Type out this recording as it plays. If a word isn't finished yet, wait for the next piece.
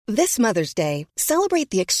This Mother's Day, celebrate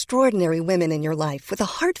the extraordinary women in your life with a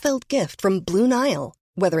heartfelt gift from Blue Nile.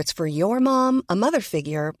 Whether it's for your mom, a mother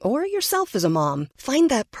figure, or yourself as a mom, find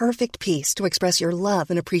that perfect piece to express your love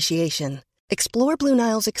and appreciation. Explore Blue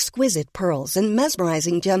Nile's exquisite pearls and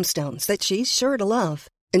mesmerizing gemstones that she's sure to love.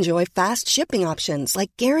 Enjoy fast shipping options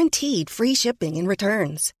like guaranteed free shipping and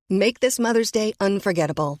returns. Make this Mother's Day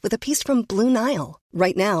unforgettable with a piece from Blue Nile.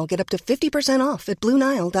 Right now, get up to 50% off at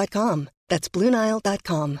BlueNile.com. That's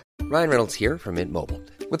BlueNile.com. Ryan Reynolds here from Mint Mobile.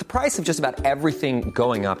 With the price of just about everything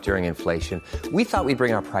going up during inflation, we thought we'd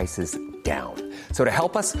bring our prices down. So to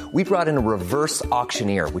help us, we brought in a reverse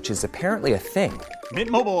auctioneer, which is apparently a thing. Mint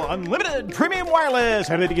Mobile Unlimited Premium Wireless.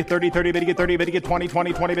 How to get 30, 30, bit to get 30, bit to get 20,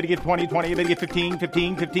 20, 20, bit to get 20, 20, bit to get 15,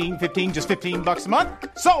 15, 15, 15, just $15 a month?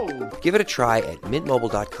 Sold! Give it a try at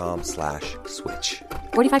mintmobile.com/switch.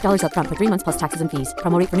 $45 up front for 3 months plus taxes and fees.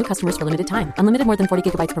 Promo rate for new customers for limited time. Unlimited more than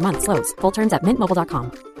 40 gigabytes per month. Slows full terms at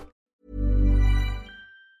mintmobile.com.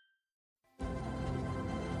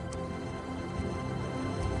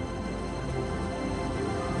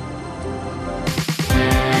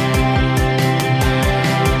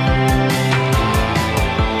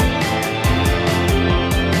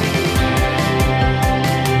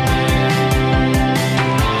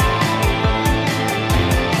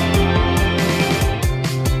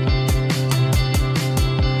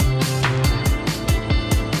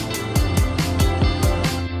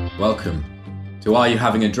 Welcome to Are You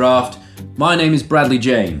Having a Draft? My name is Bradley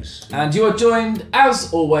James. And you are joined,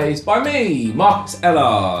 as always, by me, Marcus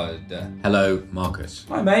Ellard. Hello, Marcus.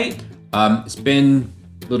 Hi, mate. It's been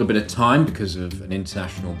a little bit of time because of an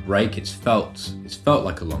international break. It's felt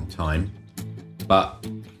like a long time. But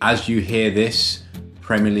as you hear this,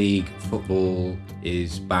 Premier League football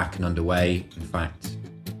is back and underway. In fact,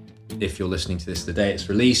 if you're listening to this the day it's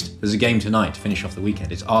released, there's a game tonight to finish off the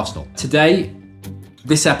weekend. It's Arsenal. Today,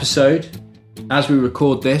 this episode, as we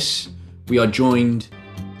record this, we are joined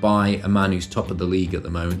by a man who's top of the league at the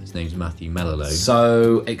moment. His name's Matthew Mellow.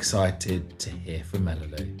 So excited to hear from Mellow.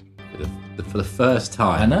 For the first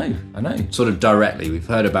time. I know. Sort of directly. We've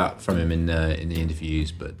heard from him in the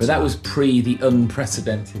interviews, but that was pre the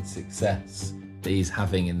unprecedented success that he's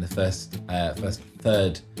having in the first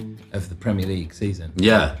third of the Premier League season.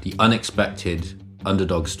 Yeah, the unexpected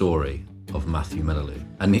underdog story of Matthew Mellow.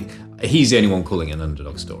 And he's the only one calling it an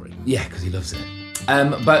underdog story. Yeah, because he loves it.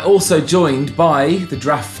 But also joined by the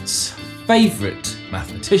draft's favourite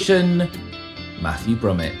mathematician, Matthew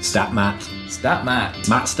Brummett. Stat Matt.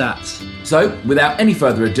 Matt Stats. So, without any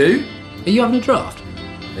further ado... Are you having a draft?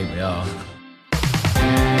 I think we are.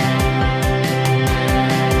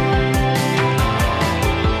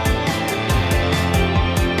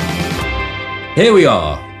 Here we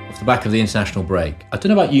are, off the back of the international break. I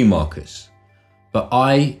don't know about you, Marcus, but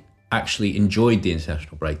I actually enjoyed the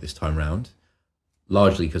international break this time round,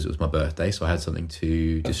 largely because it was my birthday, so I had something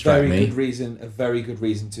to distract me. A very good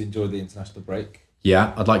reason to enjoy the international break.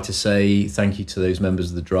 Yeah, I'd like to say thank you to those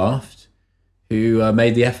members of the draft who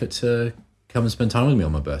made the effort to come and spend time with me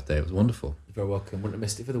on my birthday. It was wonderful. You're very welcome. Wouldn't have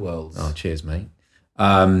missed it for the world. Oh, cheers, mate.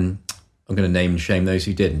 I'm going to name and shame those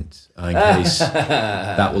who didn't, in case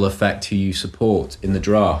that will affect who you support in the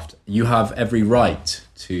draft. You have every right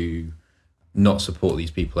to not support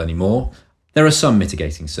these people anymore. There are some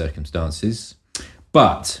mitigating circumstances,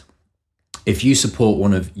 but if you support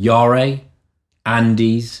one of Yare,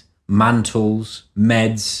 Andy's, Mantle's,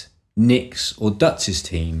 Med's, Nick's or Dutz's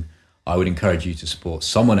team, I would encourage you to support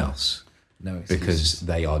someone else. No excuses. Because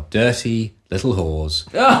they are dirty little whores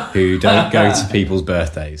who don't go to people's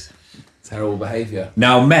birthdays. Terrible behaviour.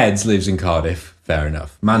 Now, Meds lives in Cardiff, fair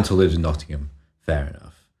enough. Mantle lives in Nottingham, fair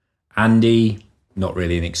enough. Andy, not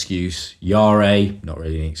really an excuse. Yare, not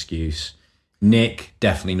really an excuse. Nick,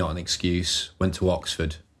 definitely not an excuse. Went to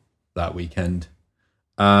Oxford that weekend.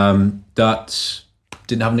 Dutz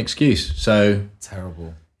didn't have an excuse. So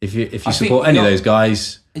terrible. If you support any of those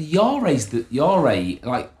guys, Yare,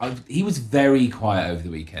 he was very quiet over the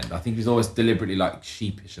weekend. I think he was always deliberately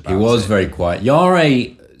sheepish about it. He was very quiet.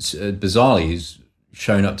 Yare, bizarrely, has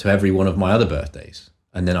shown up to every one of my other birthdays,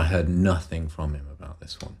 and then I heard nothing from him about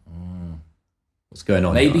this one. What's going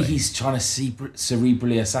on? Maybe Yare? he's trying to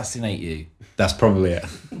cerebrally assassinate you. That's probably it.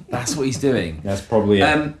 That's what he's doing. That's probably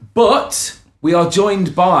it. But we are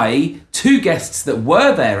joined by two guests that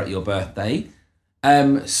were there at your birthday.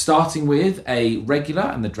 Starting with a regular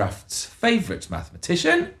and the draft's favourite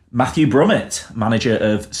mathematician, Matthew Brummett, manager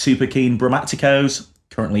of Super Keen Brummaticos,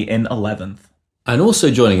 currently in 11th. And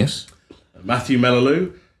also joining us, Matthew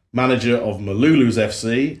Mellow, manager of Malulu's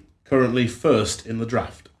FC, currently first in the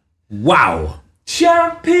draft. Wow.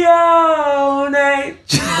 Champione!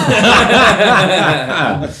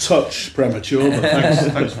 A touch premature, but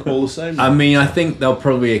thanks for all the same. I mean, I think they'll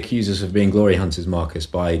probably accuse us of being glory hunters, Marcus,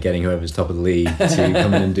 by getting whoever's top of the league to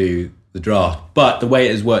come in and do the draft. But the way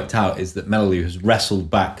it has worked out is that Melolu has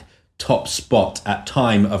wrestled back top spot at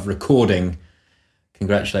time of recording.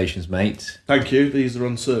 Congratulations, mate. Thank you. These are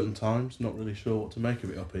uncertain times. Not really sure what to make of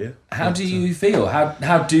it up here. How do you feel? How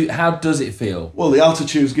does it feel? Well, the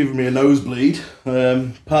altitude's giving me a nosebleed.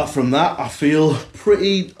 Apart from that, I feel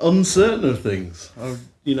pretty uncertain of things.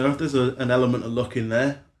 There's an element of luck in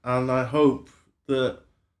there, and I hope that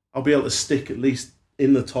I'll be able to stick at least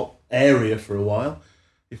in the top area for a while.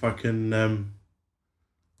 If I can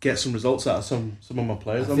get some results out of some of my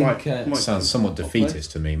players, I might sounds somewhat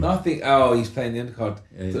defeatist to me, man. I think, he's playing the undercard,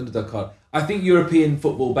 the underdog card. I think European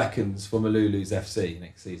football beckons for Malulu's FC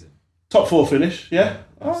next season. Top 4 finish, yeah?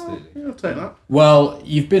 Absolutely. I'll take that. Well,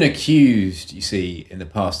 you've been accused, you see, in the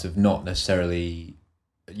past of not necessarily...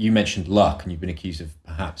 You mentioned luck, and you've been accused of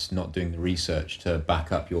perhaps not doing the research to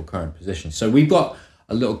back up your current position. So we've got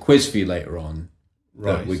a little quiz for you later on.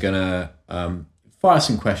 Right. That we're going to fire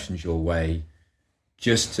some questions your way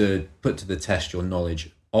just to put to the test your knowledge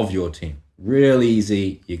of your team. Real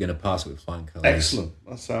easy. You're going to pass it with flying colours. Excellent.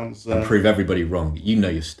 That sounds... and prove everybody wrong. You know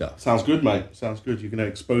your stuff. Sounds good, mate. Sounds good. You're going to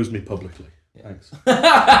expose me publicly. Yeah. Thanks.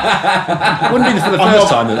 It wouldn't be for the first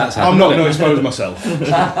time that's happened. I'm not going to expose myself.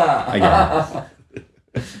 Again.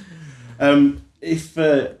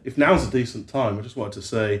 If now's a decent time, I just wanted to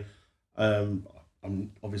say I'm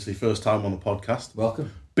obviously first time on the podcast.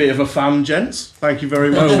 Welcome. Bit of a fan, gents. Thank you very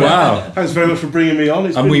much. Oh, wow. Thanks very much for bringing me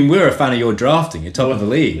on. We're a fan of your drafting. You're top of the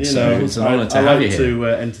league, so it's an honour to have you here.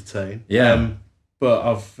 I like to entertain. Yeah. But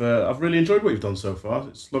I've really enjoyed what you've done so far.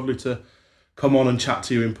 It's lovely to come on and chat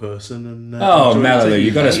to you in person. And Melolu,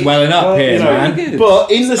 you got us welling up here, man. But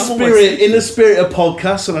in the spirit of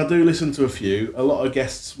podcasts, and I do listen to a few, a lot of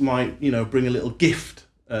guests might bring a little gift.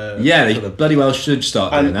 They bloody well should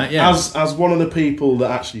start doing that. Yeah. As one of the people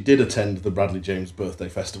that actually did attend the Bradley James Birthday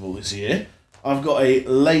Festival this year, I've got a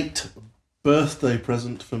late birthday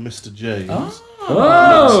present for Mr. James.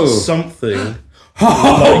 Oh, something.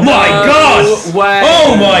 Oh my God!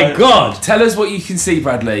 Oh my God! Tell us what you can see,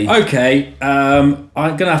 Bradley. Okay, I'm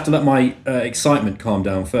gonna have to let my excitement calm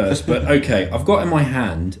down first. But okay, I've got in my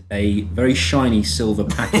hand a very shiny silver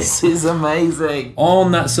packet. This is amazing.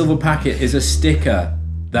 On that silver packet is a sticker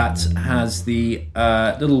that has the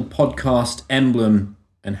little podcast emblem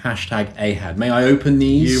and hashtag AHAD. May I open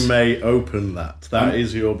these? You may open that. That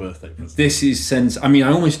is your birthday present. This is I mean,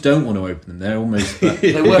 I almost don't want to open them. They're almost...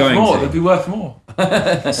 They're worth more. They'd be worth more.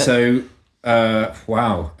 So,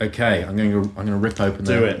 wow. Okay, I'm going to rip open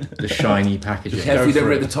the shiny packaging. Be careful you don't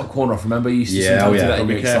rip the top corner off. Remember, you used to sometimes do that in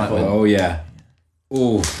your excitement. Oh, yeah.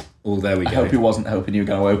 Oh, there we go. I hope he wasn't hoping you were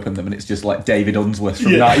going to open them and it's just like David Unsworth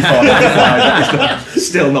from 95.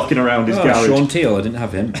 Still knocking around his garage. Sean Teal, I didn't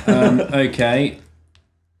have him. Okay.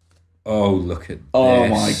 Oh, look at this. Oh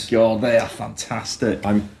my God, they are fantastic.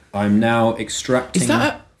 I'm now extracting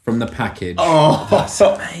from the package. Oh, that's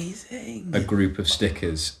amazing. A group of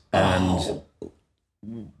stickers. And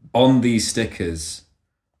on these stickers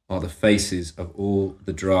are the faces of all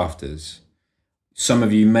the drafters. Some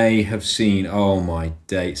of you may have seen,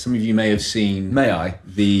 some of you may have seen... May I?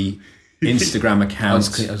 The Instagram account.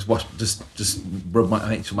 Just rub my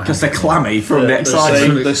hands. Because they're clammy from the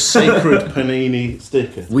excitement. The sacred Panini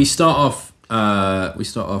sticker. We start off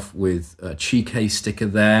with a Chike sticker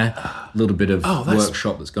there. A little bit of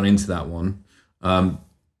workshop that's gone into that one.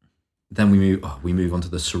 Then we move on to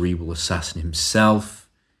the cerebral assassin himself.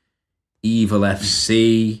 Evil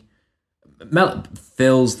FC.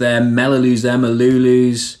 Phil's there. Melolu's there.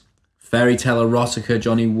 Malulu's. Fairy Tale Erotica.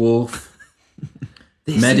 Johnny Wolf.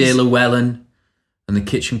 Medir Llewellyn and the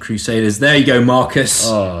Kitchen Crusaders. There you go, Marcus.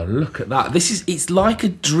 Oh, look at that. It's like a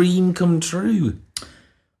dream come true.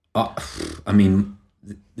 I mean,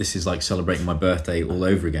 this is like celebrating my birthday all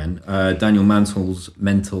over again. Daniel Mantle's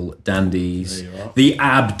Mental Dandies. The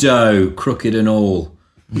Abdo, crooked and all.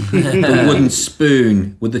 The wooden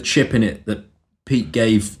spoon with the chip in it that Pete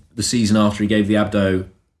gave the season after he gave the Abdo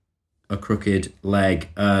a crooked leg.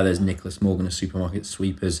 There's Nicholas Morgan of Supermarket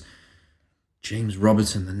Sweepers. James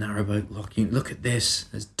Robertson, the Narrowboat Locking. Look at this.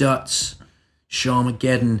 There's Dutz,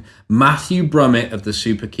 Sharmageddon, Matthew Brummett of the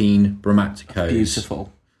Super Keen Bromacticos.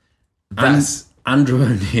 Beautiful. That's Andrew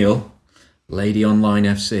O'Neill, Lady Online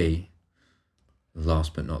FC.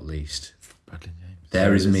 Last but not least, Bradley James.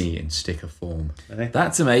 There is me in sticker form.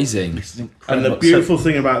 That's amazing. And the beautiful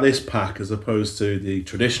thing about this pack, as opposed to the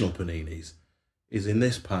traditional Paninis, is in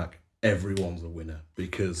this pack, everyone's a winner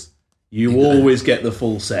because You always get the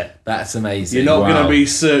full set. That's amazing. You're not Wow. going to be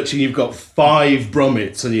searching. You've got 5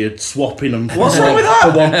 Brummets and you're swapping them. What's wrong with that?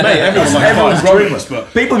 For one, mate, everyone likes Everyone's 5 Brummets,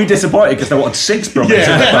 but People will be disappointed because they wanted 6 Brummets.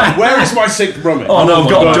 yeah. Where is my 6th Brummet? Oh no, I've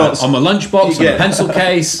got Jots. On my lunchbox, on Yeah. a pencil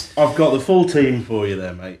case. I've got the full team for you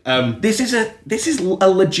there, mate. This is a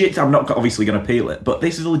legit. I'm not obviously going to peel it, but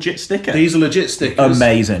this is a legit sticker. These are legit stickers.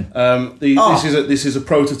 Amazing. This is a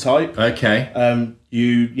prototype. Okay.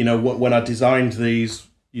 You know when I designed these,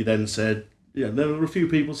 you then said, there were a few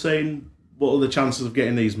people saying, what are the chances of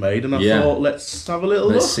getting these made? And I thought, let's have a little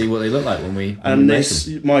Let's look. see what they look like when we And make this,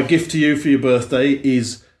 them. my gift to you for your birthday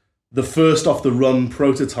is the first off the run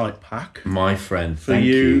prototype pack My friend, for thank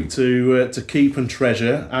you to keep and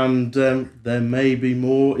treasure. And there may be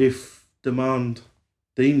more if demand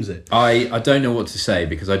deems it. I don't know what to say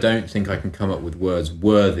because I don't think I can come up with words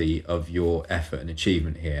worthy of your effort and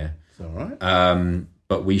achievement here. It's all right.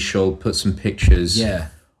 But we shall put some pictures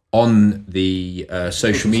on the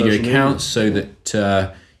social media accounts so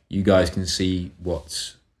that you guys can see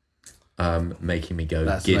what's making me go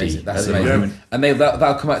That's giddy. amazing. That's at the amazing. moment. And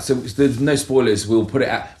that'll come out. So there's no spoilers. We'll put it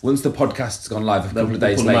out once the podcast's gone live. A couple of we'll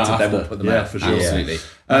days put them later, out then we'll after. put them Yeah, out for sure. Absolutely.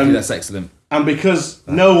 I think that's excellent. And because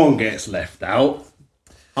no one gets left out,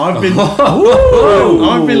 I've been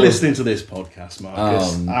listening to this podcast,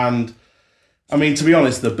 Marcus, and I mean, to be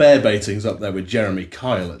honest, the bear baiting's up there with Jeremy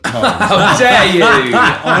Kyle at times. How dare you?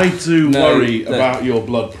 I do worry about your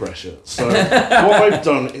blood pressure. So what I've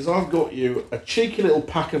done is I've got you a cheeky little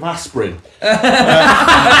pack of aspirin.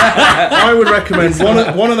 I would recommend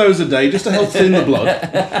one of those a day just to help thin the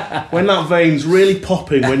blood. When that vein's really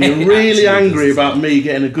popping, when you're really angry about me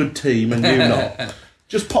getting a good team and you not.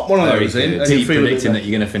 Just pop one of those in. And you Pete feel a bit predicting better. that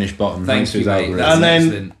you're going to finish bottom. Thank you, mate. algorithm. That's And then-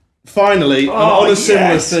 excellent. Finally, and on a yes.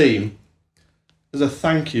 similar theme, there's a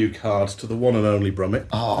thank you card to the one and only Brummett.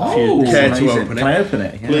 Oh, If you care to amazing. open it, Can I open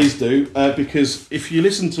it? Yeah. please do. Because if you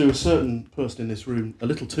listen to a certain person in this room a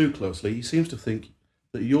little too closely, he seems to think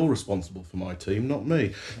that you're responsible for my team, not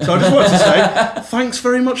me. So I just wanted to say thanks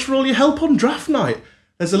very much for all your help on draft night.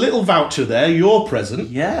 There's a little voucher there, your present.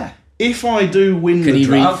 Yeah. If I do win Can the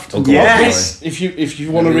you read? draft, Oh, go on, Yes. sorry. if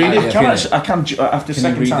you want to read it, I can after Can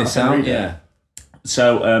second you read time, this I can out? read it. Yeah.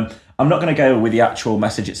 So I'm not going to go with the actual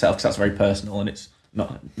message itself because that's very personal and it's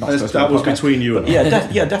not supposed to be that a was podcast. between you and I.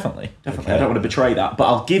 Yeah, definitely. I don't want to betray that, but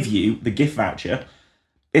I'll give you the gift voucher.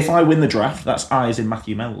 If I win the draft, that's I as in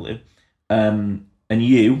Matthew Mellew, and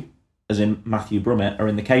you as in Matthew Brummett are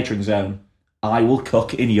in the catering zone. I will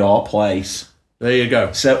cook in your place. There you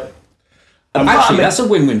go. So Actually, that's a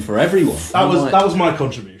win-win for everyone. That was my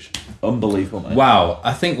contribution. unbelievable, mate. Wow,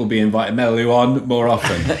 I think we'll be inviting Melody on more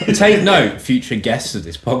often. Take note, future guests of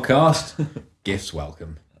this podcast, gifts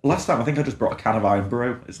welcome. Last time I think I just brought a can of Iron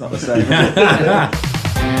Brew. It's not the same. Is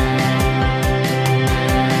it?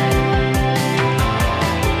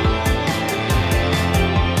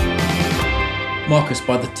 Marcus,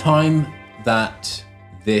 by the time that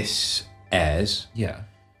this airs, Yeah.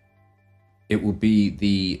 it will be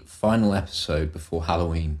the final episode before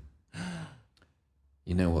Halloween.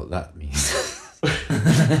 You know what that means.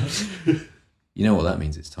 You know what that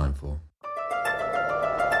means it's time for.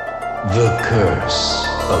 The Curse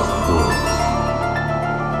of Wolf.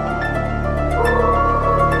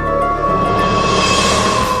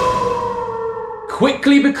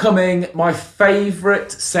 Quickly becoming my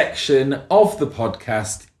favourite section of the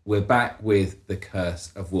podcast, we're back with The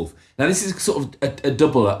Curse of Wolf. Now, this is sort of a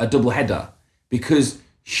double header because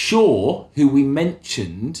Shaw, who we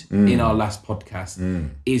mentioned in our last podcast,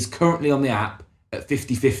 is currently on the app at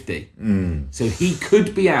 50-50. So he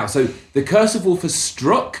could be out. So The Curse of Wolf has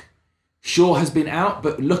struck. Shaw has been out,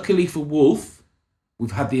 but luckily for Wolf,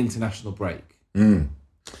 we've had the international break.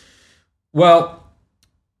 Well,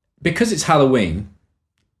 because it's Halloween,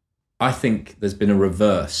 I think there's been a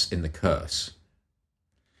reverse in the curse.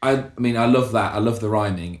 I mean, I love that. I love the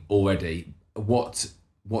rhyming already. What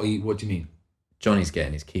do you mean? Johnny's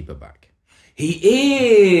getting his keeper back.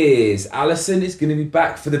 He is. Alisson is going to be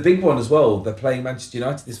back for the big one as well. They're playing Manchester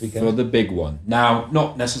United this weekend. For the big one. Now,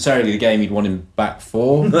 not necessarily the game you'd want him back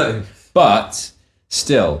for, No. but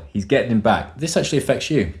still, he's getting him back. This actually affects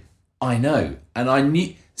you. I know, and I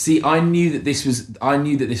knew that this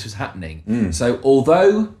was happening. So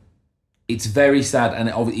although it's very sad and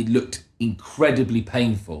it looked incredibly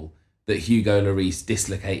painful that Hugo Lloris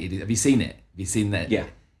dislocated. Have you seen it? Have you seen that? Yeah.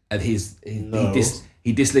 And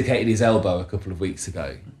he dislocated his elbow a couple of weeks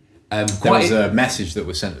ago. There was a message that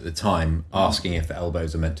was sent at the time asking if the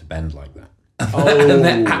elbows are meant to bend like that. And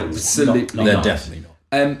they're absolutely They're not. definitely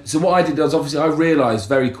not. So what I did was obviously I realised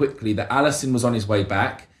very quickly that Alisson was on his way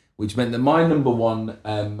back, which meant that my number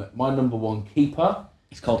one keeper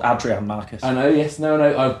He's called Adrian Marcus. I know, yes, no.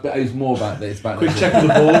 It was more about this. Quick check of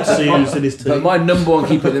the board, see who's in his team. But my number one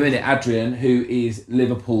keeper at the minute, Adrian, who is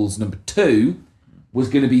Liverpool's number 2, was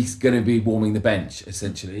going to be warming the bench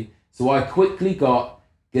essentially. So I quickly got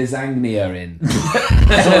Gazagnia in.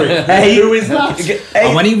 Sorry, hey, who is that?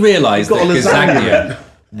 And when he realised that Gazagnia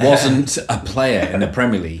wasn't a player in the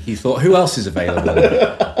Premier League, he thought, who else is available?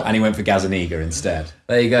 And he went for Gazaniga instead.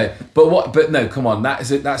 There you go. But no, come on,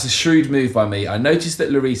 that's a shrewd move by me. I noticed that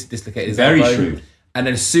Lloris dislocated his elbow. Very shrewd. And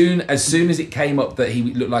then as soon as it came up that he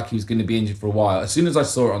looked like he was going to be injured for a while, as soon as I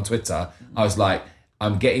saw it on Twitter, I was like,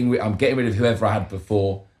 I'm getting rid of whoever I had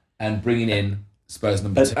before and bringing in Spurs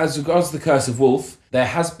number 2. As regards to the curse of Wolf, there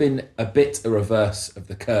has been a reverse of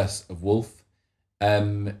the curse of Wolf,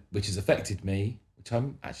 which has affected me, which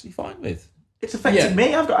I'm actually fine with. It's affected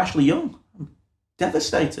me. I've got Ashley Young. I'm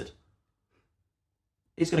devastated.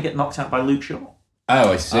 He's going to get knocked out by Luke Shaw.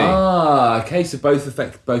 Oh, I see. Okay. So both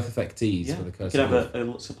affectees for the curse. You could have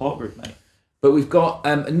a support group, mate. But we've got.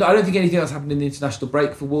 I don't think anything else happened in the international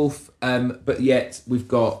break for Wolf. But yet we've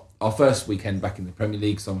got our first weekend back in the Premier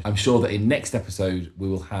League. So I'm sure that in next episode we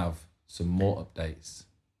will have some more updates.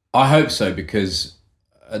 I hope so, because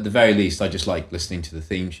at the very least, I just like listening to the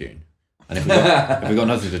theme tune. And if we've got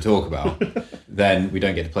nothing to talk about, then we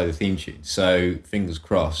don't get to play the theme tune. So fingers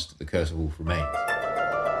crossed, the curse of Wolf remains.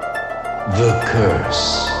 The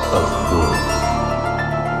Curse of Wolf.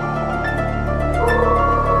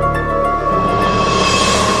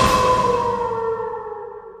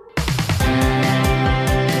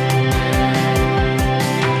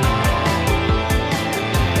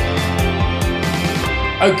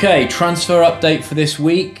 Okay, transfer update for this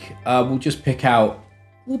week.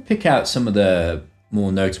 We'll pick out some of the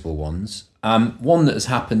more notable ones. One that has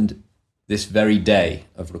happened this very day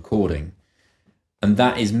of recording, and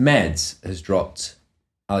that is Meds has dropped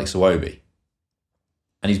Alex Iwobi,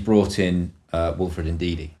 and he's brought in Wilfred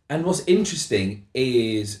Ndidi. And what's interesting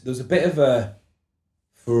is there was a bit of a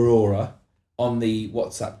furore on the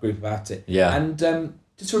WhatsApp group about it. Yeah. And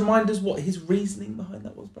just remind us what his reasoning behind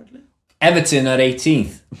that was, Bradley. Everton are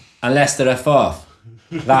 18th and Leicester are 4th.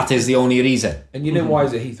 That is the only reason. And you know why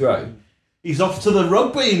is it Heathrow? He's off to the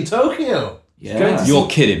rugby in Tokyo. Yeah. You're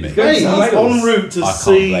kidding me. He's en route to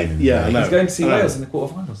see. Blame him. Yeah, I know. He's going to see Wales in the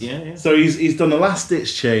quarterfinals. Yeah. So he's done a last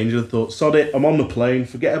ditch change and thought, sod it, I'm on the plane,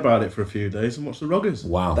 forget about it for a few days and watch the Ruggers.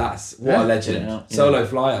 Wow. That's what a legend. Yeah. Solo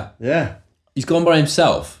flyer. Yeah. He's gone by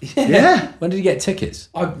himself. Yeah. When did he get tickets?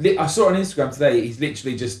 I saw it on Instagram today. He's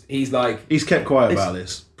literally He's kept quiet about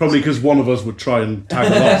this. Probably because one of us would try and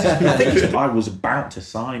tag along. I think I was about to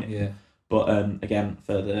sign it. Yeah. But again,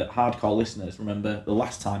 for the hardcore listeners, remember the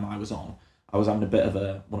last time I was on, I was having a bit of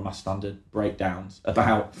one of my standard breakdowns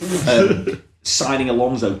about signing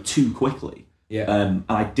Alonso too quickly. Yeah. And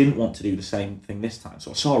I didn't want to do the same thing this time.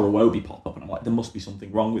 So I saw Iwobi pop up and I'm like, there must be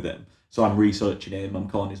something wrong with him. So I'm researching him, I'm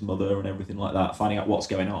calling his mother and everything like that, finding out what's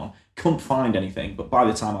going on. Couldn't find anything, but by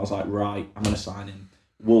the time I was like, right, I'm going to sign him,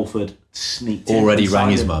 Wolford sneaked in. Already rang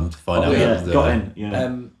his mum to find out. Yeah, got in.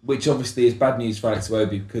 Yeah. Which obviously is bad news for Alex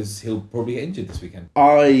Iwobi because he'll probably get injured this weekend.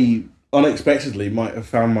 I unexpectedly might have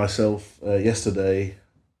found myself yesterday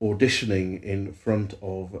auditioning in front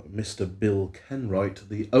of Mr. Bill Kenwright,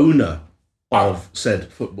 the owner of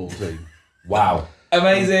said football team. Wow.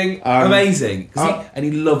 Amazing. And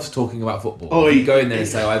he loves talking about football. Oh, you go in there and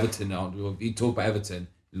say, Everton, you talk about Everton,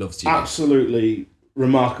 loves you. Absolutely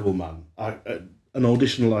remarkable man. An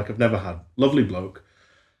audition like I've never had. Lovely bloke.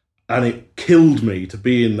 And it killed me to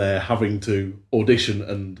be in there having to audition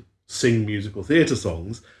and sing musical theatre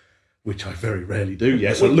songs, which I very rarely do.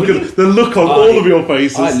 Yes, look at the look on all of your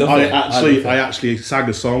faces. I actually sang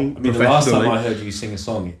a song. I mean, the last time I heard you sing a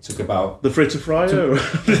song, it took about the Fritter Fryer.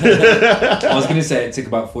 I was going to say it took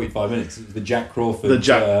about 45 minutes. It was the Jack Crawford,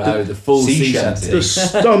 the full sea shanty, the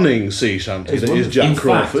stunning sea shanty that is Jack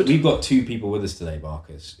Crawford. Fact, we've got two people with us today,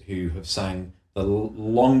 Marcus, who have sang the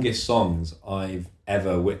longest songs I've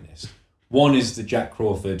ever witnessed. One is the Jack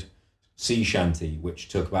Crawford sea shanty, which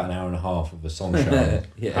took about an hour and a half of a song show.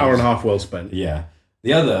 Hour and a half well spent. Yeah.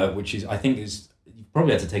 The other, which is, I think is, you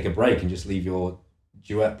probably had to take a break and just leave your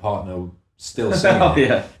duet partner still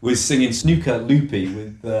singing. Was singing Snooker Loopy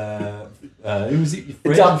with, who was it?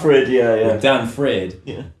 Frid? Dan Frid, yeah. With Dan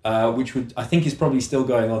Frid, which I think is probably still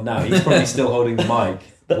going on now. He's probably still holding the mic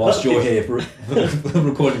whilst you're here for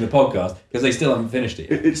recording the podcast, because they still haven't finished it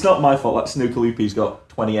yet. It's not my fault that Snooker Loopy's got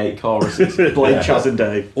 28 choruses. Blame Chaz and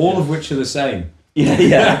Dave. All of which are the same.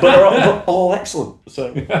 Yeah, but they're all excellent.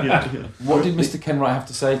 So, What did Mr. Kenwright have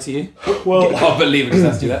to say to you? Well, I believe it just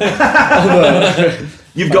asked you that.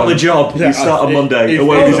 You've got the job. You start on Monday.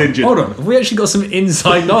 Away is injured. Hold on. Have we actually got some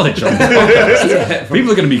inside knowledge on this?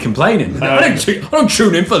 People are going to be complaining. I don't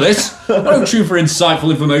tune in for this. I don't tune for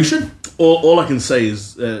insightful information. All I can say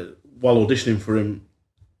is, while auditioning for him,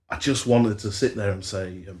 I just wanted to sit there and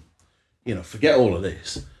say, forget all of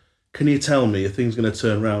this. Can you tell me if things going to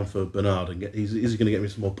turn around for Bernard and is he going to get me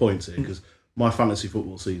some more points here? Because my fantasy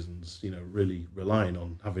football season's, really relying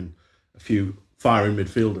on having a few firing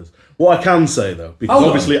midfielders. What I can say though, because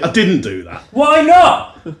obviously I didn't do that. Why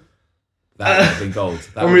not? That would have been gold.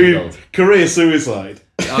 That would be gold. Career suicide.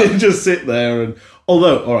 Just sit there and.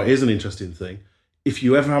 Although, all right, here's an interesting thing. If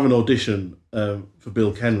you ever have an audition for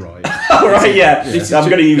Bill Kenwright, I'm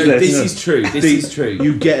going to use this. This is true. This is true.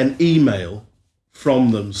 You get an email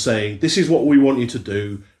from them saying, "This is what we want you to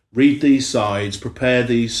do. Read these sides, prepare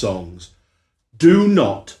these songs. Do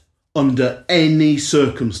not, under any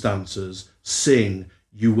circumstances, sing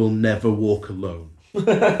You Will Never Walk Alone."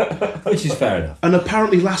 Which is fair enough. And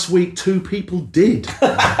apparently last week 2 people did.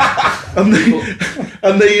 and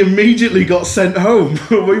they immediately got sent home.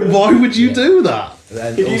 Why would you do that?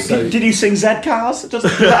 Did you sing Z Cars? Just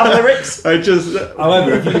without lyrics?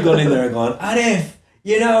 However, if you'd have gone in there and gone, Arif,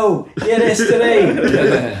 yesterday,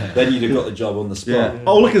 then you'd have got the job on the spot. Yeah.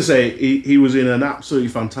 All I can say, he was in an absolutely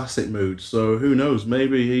fantastic mood. So who knows?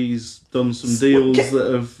 Maybe he's done some deals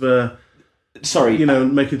that have...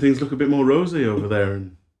 making things look a bit more rosy over there.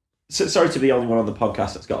 And sorry to be the only one on the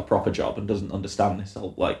podcast that's got a proper job and doesn't understand this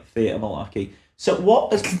whole theatre malarkey. So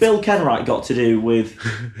what has Bill Kenwright got to do with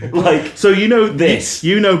So this?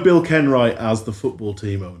 You know Bill Kenwright as the football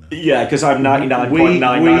team owner. Yeah, because I'm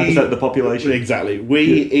 99.99% of the population. Exactly.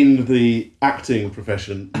 We in the acting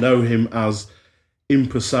profession know him as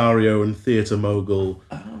impresario and theatre mogul.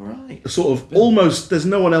 Oh right. Sort of almost. There's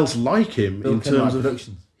no one else like him Bill in Kenwright terms of.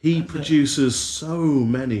 Productions. He produces so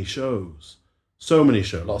many shows. So many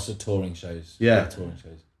shows. Lots of touring shows. Yeah. Touring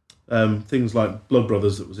shows. Things like Blood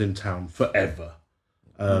Brothers that was in town forever.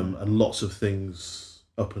 And lots of things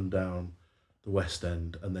up and down the West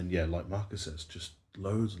End. And then, like Marcus says, just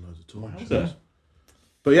loads and loads of touring shows.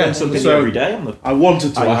 But yeah, so every day on the, I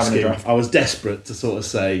wanted to ask him. I was desperate to sort of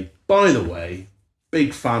say, by the way,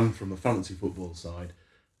 big fan from the fantasy football side.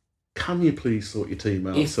 Can you please sort your team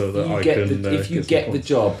out If you get the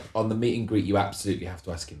job on the meet and greet, you absolutely have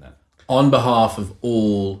to ask him that. On behalf of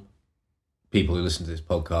all people who listen to this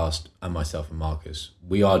podcast and myself and Marcus,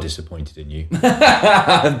 we are disappointed in you.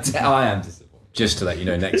 I am disappointed. Just to let you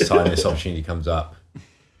know, next time this opportunity comes up,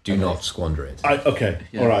 do not squander it.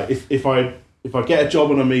 All right. If I get a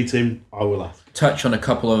job and I meet him, I will ask. Touch on a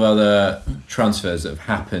couple of other transfers that have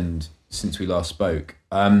happened since we last spoke.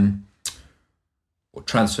 Or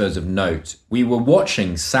transfers of note. We were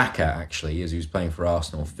watching Saka, actually, as he was playing for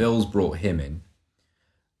Arsenal. Phil's brought him in.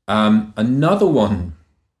 Another one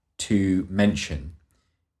to mention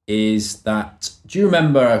is that, do you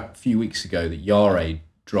remember a few weeks ago that Yare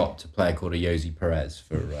dropped a player called Ayoze Perez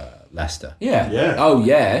for Leicester? Yeah. Oh,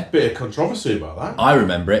 yeah. Bit of controversy about that. I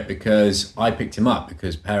remember it because I picked him up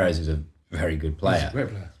because Perez is a very good player. He's a great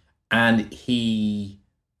player. And he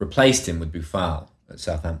replaced him with Boufal at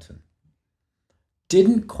Southampton.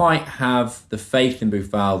 Didn't quite have the faith in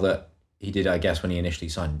Boufal that he did, I guess, when he initially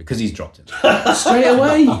signed him, because he's dropped him. Straight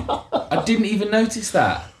away. I didn't even notice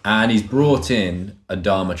that. And he's brought in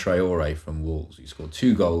Adama Traore from Wolves, who scored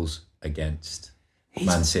 2 goals against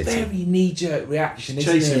Man City. Very knee-jerk reaction,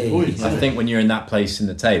 isn't Chasing he? points. I think when you're in that place in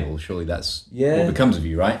the table, surely that's what becomes of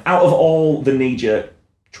you, right? Out of all the knee-jerk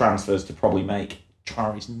transfers to probably make,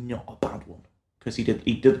 Traore's not a bad one, because he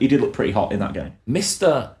did look pretty hot in that game.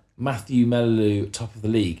 Mr. Matthew Mellu, top of the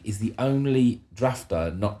league, is the only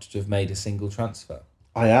drafter not to have made a single transfer.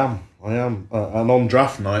 I am. And on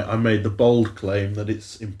draft night, I made the bold claim that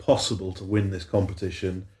it's impossible to win this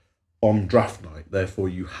competition on draft night. Therefore,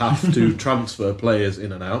 you have to transfer players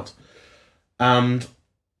in and out. And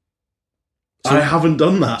I haven't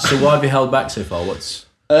done that. So why have you held back so far?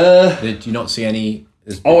 Do you not see any...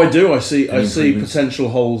 I do. I see potential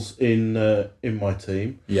holes in my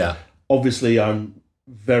team. Yeah. Obviously, I'm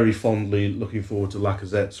very fondly looking forward to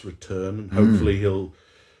Lacazette's return, and hopefully he'll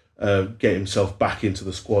get himself back into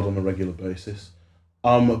the squad on a regular basis.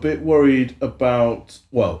 I'm a bit worried about...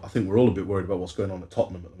 Well, I think we're all a bit worried about what's going on at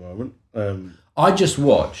Tottenham at the moment. I just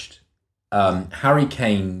watched Harry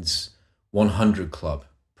Kane's 100 Club,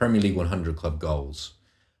 Premier League 100 Club goals,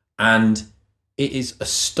 and it is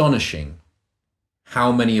astonishing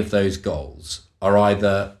how many of those goals are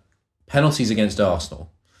either penalties against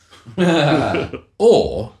Arsenal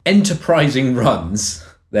or enterprising runs,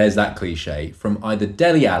 there's that cliche, from either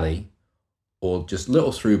Dele Alli or just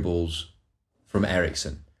little through balls from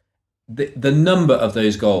Eriksen. the number of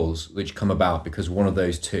those goals which come about because one of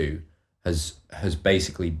those two has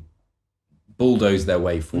basically bulldozed their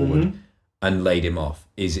way forward and laid him off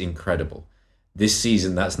is incredible. This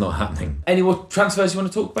season, that's not happening. Any more transfers you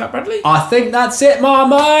want to talk about, Bradley? I think that's it,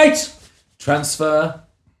 Marmite! Transfer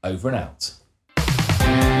over and out.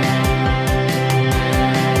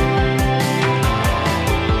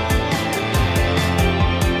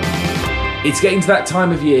 It's getting to that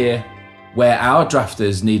time of year where our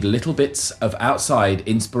drafters need little bits of outside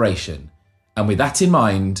inspiration. And with that in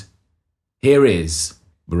mind, here is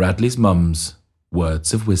Bradley's mum's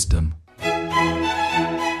words of wisdom.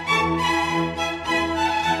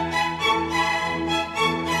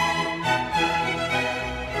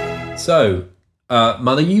 So,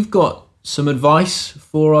 Mother, you've got some advice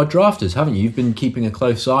for our drafters, haven't you? You've been keeping a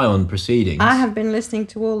close eye on proceedings. I have been listening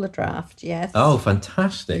to all the draft, yes. Oh,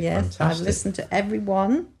 fantastic. Yes, fantastic. I've listened to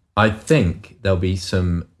everyone. I think there'll be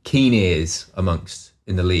some keen ears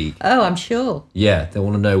in the league. Oh, I'm sure. Yeah, they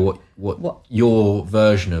want to know what your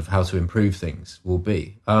version of how to improve things will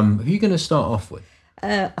be. Who are you going to start off with?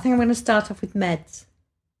 I think I'm going to start off with Meds.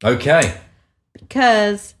 Okay.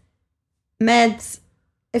 Because Meds,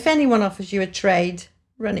 if anyone offers you a trade,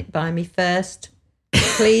 run it by me first,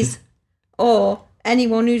 please. Or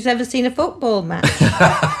anyone who's ever seen a football match.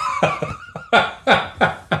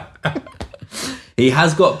 He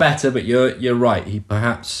has got better, but you're right. He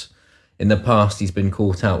perhaps in the past he's been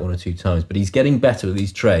caught out one or two times, but he's getting better with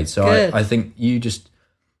these trades. So I think you just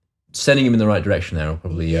sending him in the right direction there will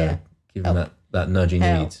probably give him that nudge he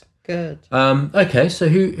needs. Good. Okay, so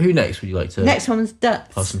who next would you like to? Next one's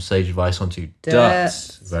Dutz. Pass some sage advice on to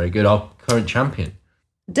Dutz. Very good. Our current champion.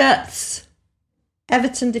 Dutz.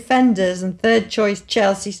 Everton defenders and third choice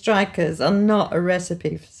Chelsea strikers are not a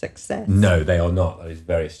recipe for success. No, they are not. That is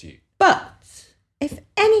very astute. But if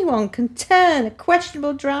anyone can turn a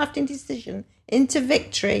questionable drafting decision into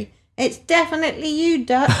victory, it's definitely you,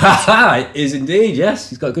 Dutz. It is indeed, yes.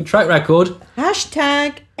 He's got a good track record.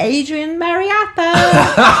 Hashtag Adrian Mariappa.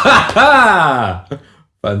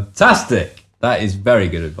 Fantastic. That is very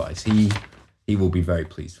good advice. He will be very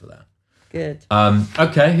pleased for that. Good.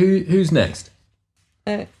 Okay, who's next?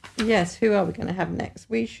 Yes, who are we going to have next?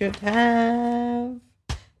 We should have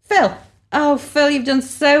Phil. Oh, Phil, you've done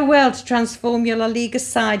so well to transform your La Liga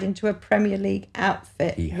side into a Premier League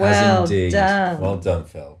outfit. He has well indeed. Done. Well done,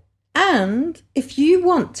 Phil. And if you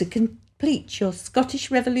want to complete your Scottish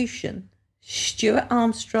Revolution, Stuart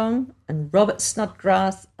Armstrong and Robert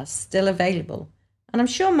Snodgrass are still available. And I'm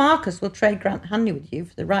sure Marcus will trade Grant Hanley with you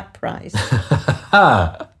for the right price.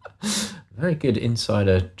 Very good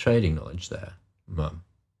insider trading knowledge there, Mum.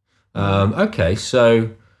 Okay, so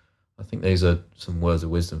I think those are some words of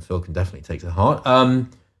wisdom Phil can definitely take to heart.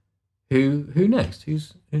 Who next? Who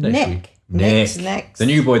next? Nick's next. The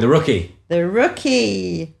new boy, the rookie. The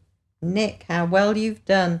rookie. Nick, how well you've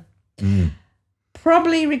done.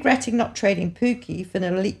 Probably regretting not trading Pookie for an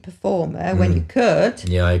elite performer when you could.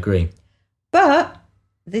 Yeah, I agree. But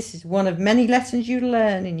this is one of many lessons you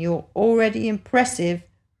learn in your already impressive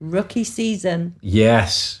rookie season.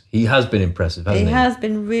 Yes, he has been impressive, hasn't he? He has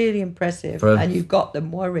been really impressive, and you've got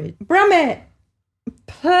them worried. Brummett,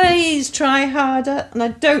 please try harder, and I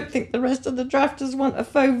don't think the rest of the drafters want a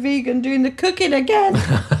faux vegan doing the cooking again.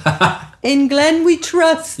 In Glenn we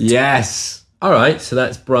trust. Yes. All right, so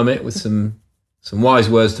that's Brummett with some wise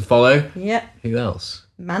words to follow. Yep. Who else?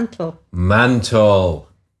 Mantle. What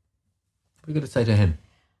are we going to say to him?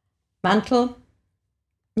 Mantle,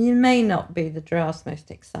 you may not be the draft's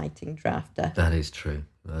most exciting drafter. That is true.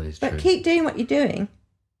 But keep doing what you're doing.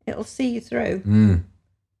 It'll see you through.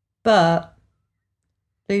 But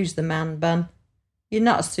lose the man bun. You're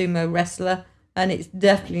not a sumo wrestler, and it's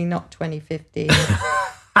definitely not 2015.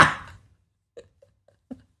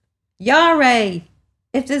 Yare,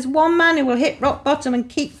 if there's one man who will hit rock bottom and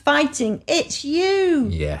keep fighting, it's you.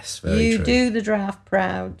 Yes, very true. You do the draft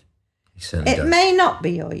proud. It may not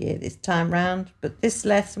be your year this time round, but this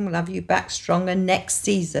lesson will have you back stronger next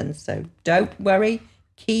season. So don't worry,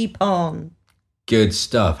 keep on. Good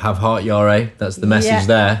stuff. Have heart, Yare. That's the message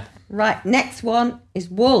there. Right, next one is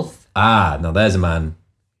Wolf. Now there's a man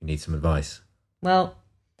who needs some advice. Well,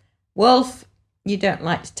 Wolf, you don't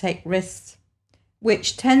like to take risks,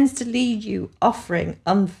 which tends to lead you offering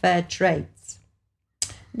unfair trades.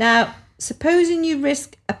 Now, supposing you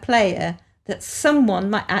risk a player that someone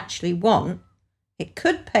might actually want, it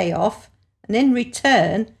could pay off and in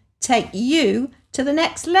return take you to the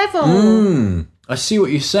next level. I see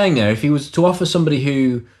what you're saying there. If he was to offer somebody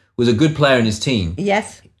who was a good player in his team,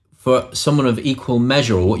 yes, for someone of equal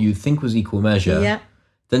measure, or what you think was equal measure,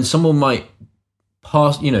 then someone might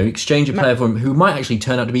exchange a player for him who might actually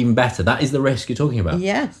turn out to be even better. That is the risk you're talking about.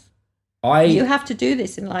 Yes. You have to do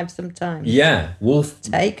this in life sometimes. Yeah, Wolf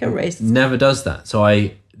take a risk. Never does that. So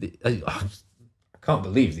I can't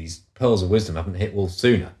believe these pearls of wisdom haven't hit Wolf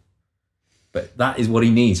sooner. But that is what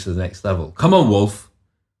he needs for the next level. Come on, Wolf.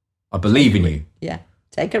 I believe in you. Yeah,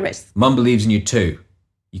 take a risk. Mum believes in you too.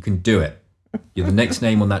 You can do it. You're the next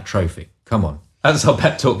name on that trophy. Come on. That's our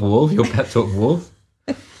pep talk for Wolf. Your pep talk for Wolf.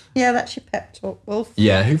 Yeah, that's your pep talk, Wolf.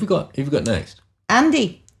 Yeah, who've we got? Who've we got next?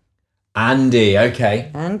 Andy,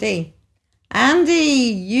 okay. Andy,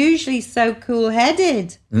 usually so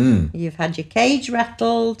cool-headed. You've had your cage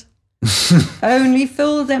rattled. Only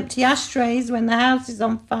fools empty ashtrays when the house is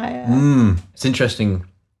on fire. It's interesting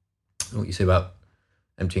what you say about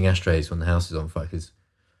emptying ashtrays when the house is on fire, because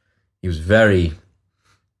he was very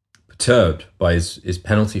perturbed by his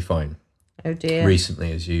penalty fine. Oh dear!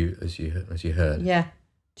 Recently, as you heard. Yeah,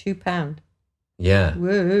 £2. Yeah.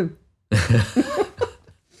 Woo.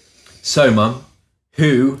 So, Mum,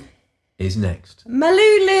 who is next?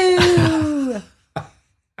 Malulu.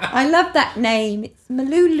 I love that name. It's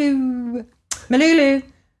Malulu. Malulu,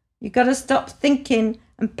 you got to stop thinking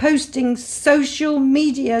and posting social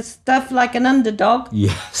media stuff like an underdog.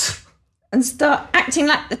 Yes. And start acting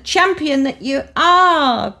like the champion that you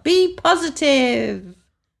are. Be positive.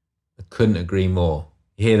 I couldn't agree more.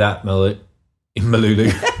 You hear that, Malulu?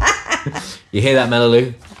 You hear that,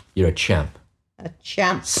 Malulu? You're a champ. A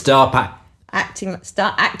champ. Start acting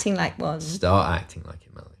like one. Start acting like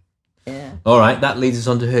it, Malulu. Yeah. All right, that leads us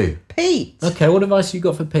on to who? Pete. Okay, what advice you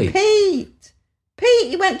got for Pete? Pete,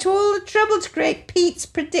 you went to all the trouble to create Pete's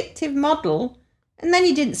predictive model, and then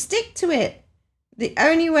you didn't stick to it. The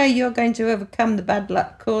only way you're going to overcome the bad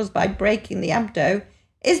luck caused by breaking the abdo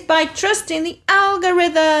is by trusting the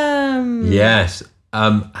algorithm. Yes.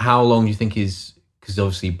 How long do you think because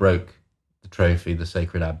obviously he broke the trophy, the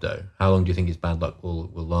sacred abdo. How long do you think his bad luck will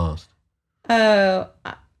last? Well,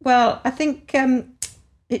 I think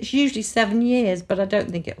it's usually 7 years, but I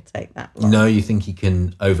don't think it'll take that long. No, you think he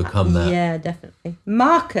can overcome that? Yeah, definitely.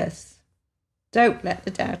 Marcus, don't let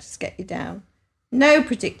the doubters get you down. No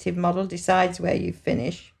predictive model decides where you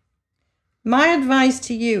finish. My advice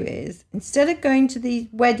to you is, instead of going to these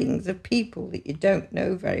weddings of people that you don't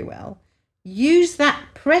know very well, use that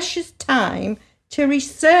precious time to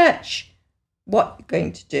research what you're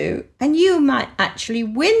going to do, and you might actually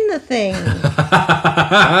win the thing.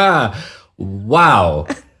 Wow.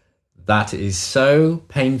 That is so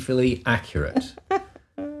painfully accurate.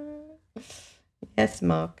 Yes,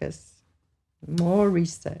 Marcus. More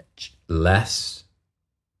research. Less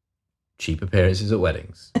cheap appearances at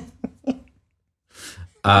weddings.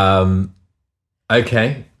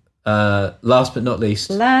 Okay. Last but not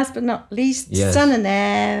least. Yes. Son and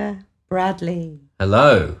heir, Bradley.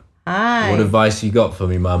 Hello. Hi. What advice you got for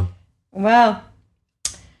me, Mum? Well,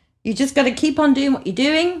 you just got to keep on doing what you're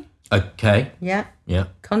doing. Okay. Yeah. Yeah.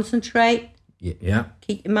 Concentrate. Yeah.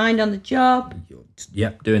 Keep your mind on the job.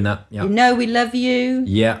 Yep, doing that. Yeah. You know we love you.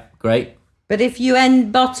 Yeah, great. But if you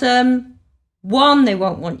end bottom, 1, they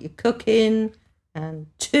won't want you cooking, and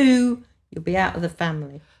 2, you'll be out of the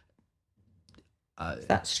family. Is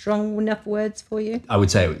that strong enough words for you? I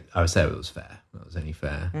would say it was fair. That was only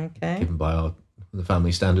fair. Okay. Given by the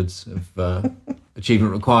family standards of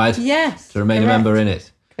achievement required. Yes. To remain a member in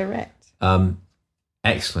it. Correct.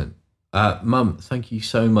 Excellent. Mum, thank you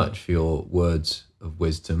so much for your words of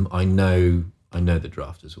wisdom. I know the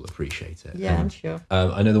drafters will appreciate it. Yeah, I'm sure.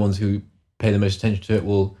 I know the ones who pay the most attention to it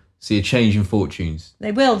will see a change in fortunes.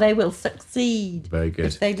 They will succeed. Very good.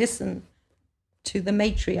 If they listen to the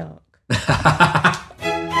matriarch.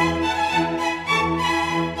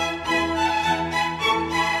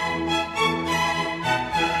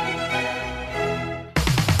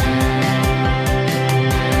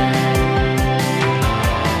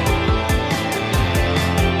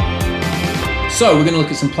 So we're going to look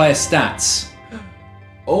at some player stats.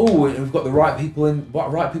 Oh, we've got the right people in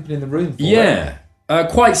the room. Yeah.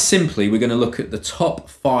 Quite simply, we're going to look at the top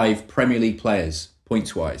 5 Premier League players,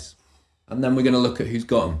 points-wise. And then we're going to look at who's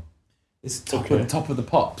got them. It's top of the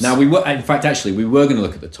pops. Now, we were going to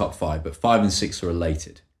look at the top 5, but 5 and 6 are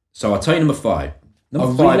related. So I'll tell you number 5.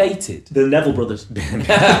 Number 5. Related? The Neville brothers. They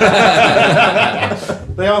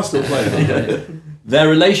are still playing. Their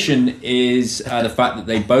relation is the fact that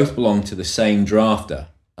they both belong to the same drafter.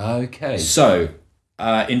 Okay. So,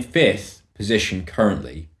 in 5th position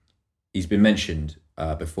currently, he's been mentioned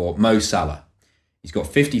before, Mo Salah. He's got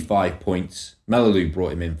 55 points. Malulu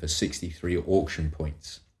brought him in for 63 auction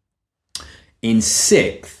points. In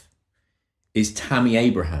 6th is Tammy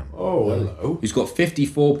Abraham. Oh, hello. Who's got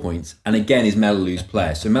 54 points, and again is Malulu's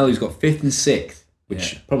player. So Malulu's got 5th and 6th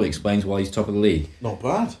which probably explains why he's top of the league. Not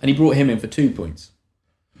bad. And he brought him in for 2 points.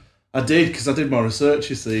 I did, because I did my research,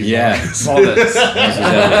 you see. Yeah. Bollocks.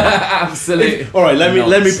 Absolute. All right, let me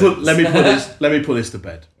nonsense. put this to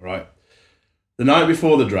bed. All right. The night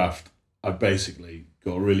before the draft, I basically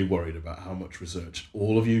got really worried about how much research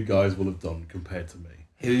all of you guys will have done compared to me.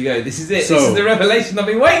 Here we go. This is it. So, this is the revelation I've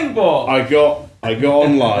been waiting for. I got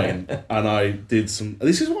online and I did some.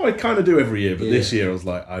 This is what I kind of do every year, but this year I was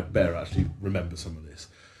like, I better actually remember some of this.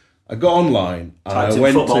 I got online and I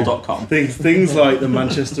went football.com. to things like the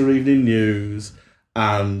Manchester Evening News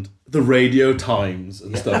and the Radio Times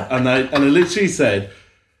and stuff, and I literally said,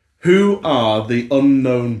 who are the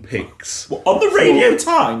unknown picks? Well, on the Radio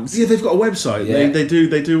Times? Yeah, they've got a website. Yeah.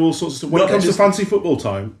 They do all sorts of stuff. When it comes to fancy football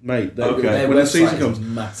time, mate, Their when the website season is comes,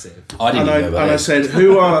 massive. I didn't know about and I this. said,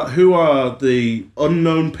 who are the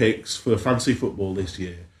unknown picks for fancy football this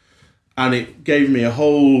year? And it gave me a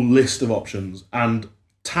whole list of options, and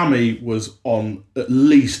Tammy was on at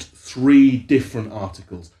least 3 different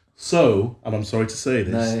articles. So, and I'm sorry to say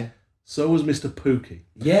this, so was Mr. Pookie.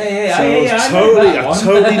 Yeah. So I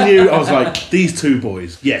totally knew. I was like, these two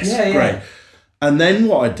boys, yes, great. And then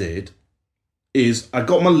what I did is I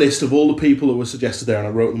got my list of all the people that were suggested there, and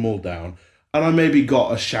I wrote them all down. And I maybe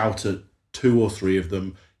got a shout at 2 or 3 of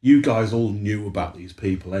them. You guys all knew about these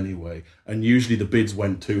people anyway, and usually the bids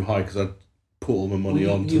went too high because I put all my money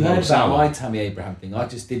on. You heard about my Tammy Abraham thing. I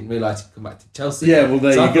just didn't realise he'd come back to Chelsea. Yeah, well,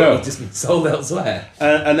 there so you go. He'd just been sold elsewhere.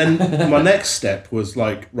 And then my next step was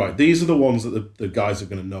like, right, these are the ones that the guys are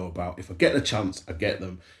going to know about. If I get the chance, I get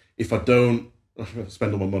them. If I don't, I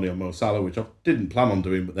spend all my money on Mo Salah, which I didn't plan on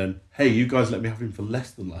doing. But then, hey, you guys let me have him for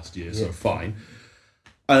less than last year, so fine.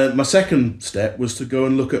 My second step was to go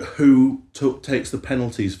and look at who takes the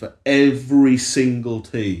penalties for every single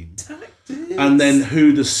team. And then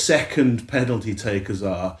who the second penalty takers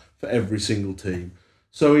are for every single team.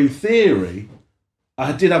 So in theory,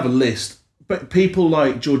 I did have a list, but people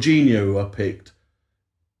like Jorginho who I picked,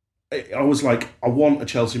 I was like, I want a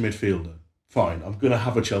Chelsea midfielder. Fine, I'm going to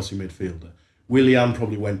have a Chelsea midfielder. Willian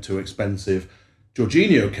probably went too expensive.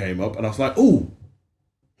 Jorginho came up and I was like, oh,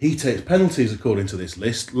 he takes penalties according to this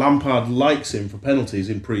list. Lampard likes him for penalties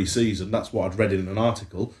in pre-season. That's what I'd read in an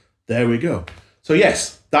article. There we go. So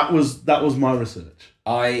yes, that was my research.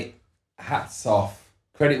 Hats off.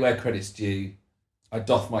 Credit where credit's due. I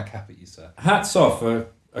doff my cap at you, sir. Hats off. A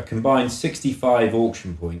combined 65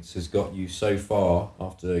 auction points has got you so far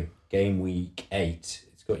after game week 8.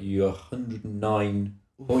 It's got you 109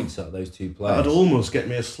 points out of those 2 players. That'd almost get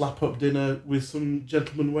me a slap-up dinner with some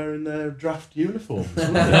gentlemen wearing their draft uniforms.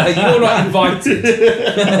 You're not invited.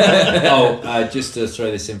 Just to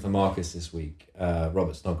throw this in for Marcus this week,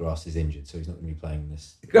 Robert Snodgrass is injured, so he's not going to be playing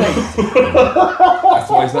this. That's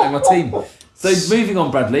why he's not in my team. So moving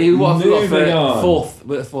on, Bradley. What have we got for fourth?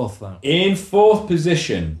 We're at fourth now. In 4th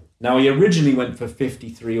position. Now, he originally went for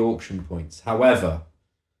 53 auction points. However,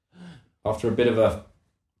 after a bit of a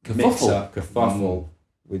kerfuffle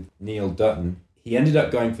with Neil Dutton, he ended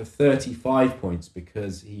up going for 35 points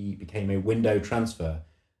because he became a window transfer,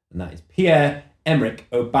 and that is Pierre-Emerick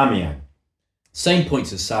Aubameyang. Same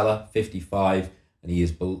points as Salah, 55, and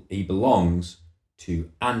he belongs to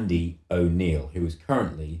Andy O'Neill, who is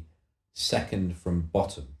currently second from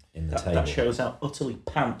bottom in the table. That shows how utterly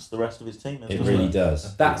pants the rest of his team is. It really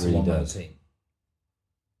does. That's it really one does. team.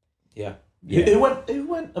 Yeah. Yeah. Who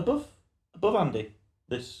went above Andy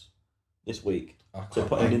this week to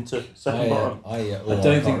put him into second bottom? I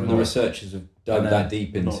don't think the researchers have dug that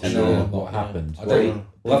deep into what happened.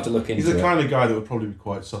 We'll have to look into it. He's the kind of guy that would probably be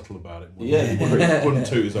quite subtle about it. Yeah. Wouldn't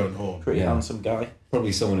toot his own horn. Pretty handsome guy.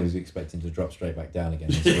 Probably someone who's expecting to drop straight back down again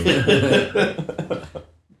this week.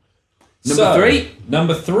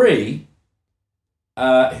 Number three,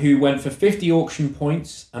 who went for 50 auction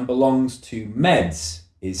points and belongs to Meds,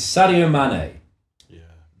 is Sadio Mane. Yeah.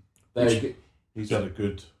 Very good. He's had a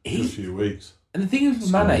good few weeks. And the thing is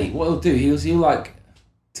with Mane, what he'll do, he'll like,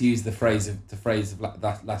 to use the phrase of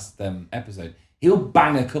that last episode, he'll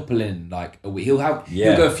bang a couple in like a week. He'll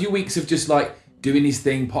go a few weeks of just like doing his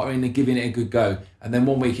thing, pottering and giving it a good go, and then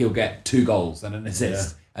one week he'll get 2 goals and an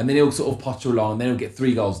assist. And then he'll sort of potter along, and then he'll get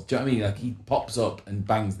 3 goals. Do you know what I mean? Like, he pops up and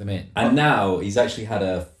bangs them in. And now he's actually had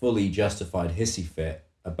a fully justified hissy fit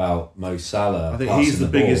about Mo Salah. I think he's the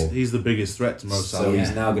biggest threat to Mo Salah. So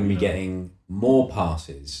he's now going to be getting more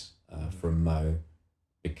passes from Mo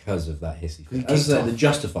because of that hissy fit. As the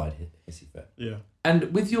justified hissy fit. Yeah.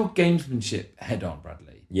 And with your gamesmanship head on,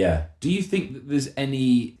 Bradley. Yeah. Do you think that there's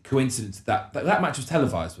any coincidence that match was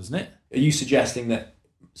televised, wasn't it? Are you suggesting that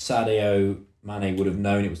Sadio Mane would have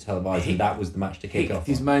known it was televised and that was the match to kick off?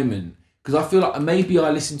 His moment Because I feel like maybe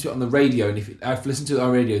I listen to it on the radio, and if I listen to it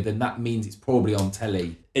on the radio, then that means it's probably on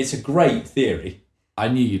telly. It's a great theory. I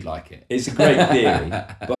knew you'd like it. It's a great theory.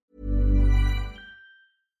 But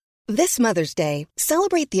This Mother's Day,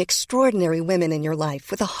 celebrate the extraordinary women in your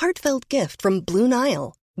life with a heartfelt gift from Blue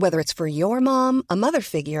Nile. Whether it's for your mom, a mother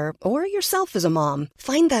figure, or yourself as a mom,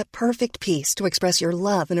 find that perfect piece to express your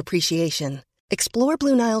love and appreciation. Explore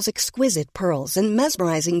Blue Nile's exquisite pearls and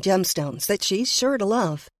mesmerizing gemstones that she's sure to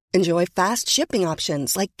love. Enjoy fast shipping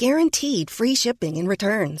options like guaranteed free shipping and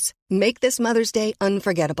returns. Make this Mother's Day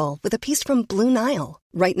unforgettable with a piece from Blue Nile.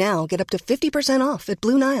 Right now, get up to 50% off at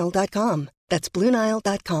BlueNile.com. That's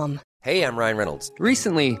BlueNile.com. Hey, I'm Ryan Reynolds.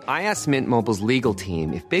 Recently, I asked Mint Mobile's legal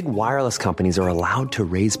team if big wireless companies are allowed to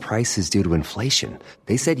raise prices due to inflation.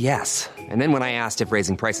 They said yes. And then when I asked if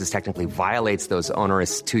raising prices technically violates those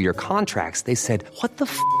onerous two-year contracts, they said, "What the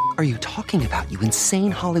f*** are you talking about, you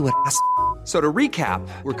insane Hollywood ass?" So to recap,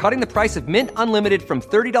 we're cutting the price of Mint Unlimited from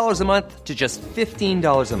 $30 a month to just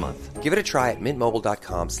 $15 a month. Give it a try at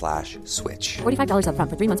mintmobile.com/switch. $45 up front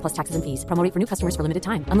for 3 months plus taxes and fees. Promo rate for new customers for limited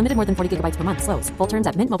time. Unlimited more than 40 gigabytes per month. Slows full terms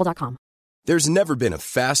at mintmobile.com. There's never been a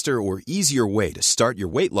faster or easier way to start your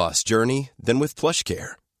weight loss journey than with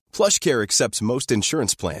PlushCare. PlushCare accepts most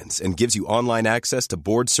insurance plans and gives you online access to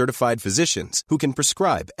board-certified physicians who can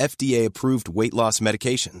prescribe FDA-approved weight loss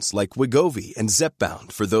medications like Wegovy and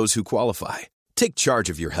Zepbound for those who qualify. Take charge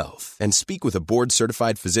of your health and speak with a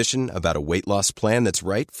board-certified physician about a weight loss plan that's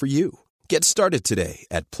right for you. Get started today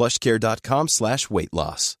at plushcare.com/weight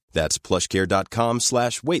loss. That's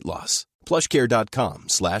plushcare.com/weight loss.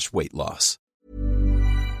 plushcare.com/weight loss.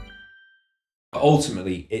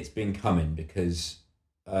 ultimately, it's been coming because...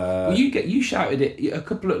 well, you shouted it a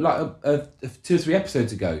couple of 2 or 3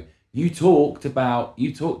 episodes ago. You talked about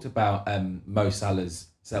Mo Salah's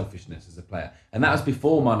selfishness as a player, and that was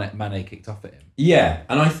before Mane kicked off at him. Yeah,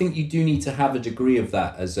 and I think you do need to have a degree of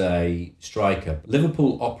that as a striker.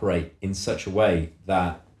 Liverpool operate in such a way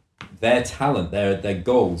that their talent, their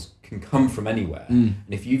goals can come from anywhere. And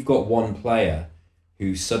if you've got one player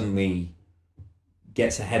who suddenly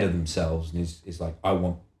gets ahead of themselves and is like, I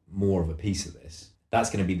want more of a piece of this, that's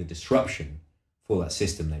going to be the disruption for that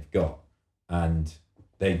system they've got. And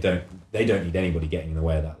they don't need anybody getting in the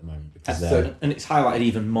way of that at the moment. Because and it's highlighted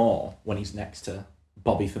even more when he's next to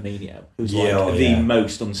Bobby Firmino, who's the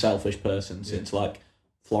most unselfish person since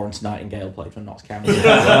Florence Nightingale played for Notts County.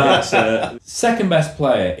 Second best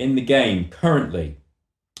player in the game currently.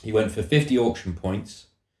 He went for 50 auction points,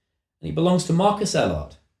 and he belongs to Marcus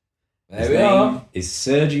Ellard. His name is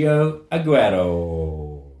Sergio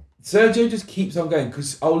Aguero. Sergio just keeps on going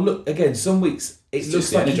because look again. Some weeks it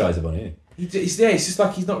looks like Energizer Bunny. It's just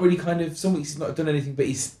like he's not really some weeks he's not done anything, but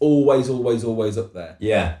he's always up there.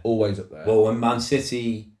 Yeah, always up there. Well, when Man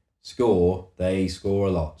City score, they score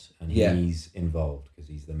a lot, and he's involved because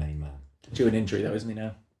he's the main man. Due an injury though, isn't he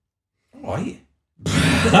now? All right. you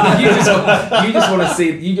just want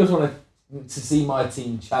to see my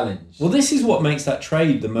team challenged. Well, this is what makes that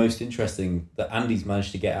trade the most interesting that Andy's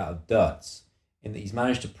managed to get out of Dutz, in that he's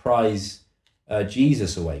managed to prize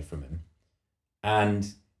Jesus away from him,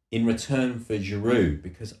 and in return for Giroud,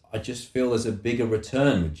 because I just feel there's a bigger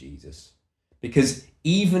return with Jesus. Because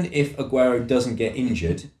even if Aguero doesn't get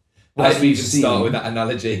injured, as we've seen, start with that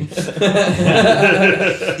analogy.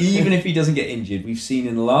 Even if he doesn't get injured, we've seen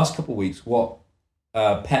in the last couple of weeks what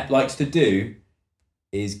Pep likes to do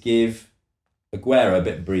is give Aguero a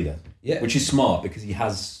bit of breather. Yeah. Which is smart because he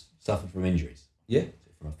has suffered from injuries. Yeah.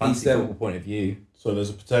 So from a fantasy football point of view. So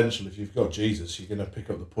there's a potential, if you've got Jesus, you're going to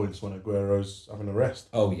pick up the points when Aguero's having a rest.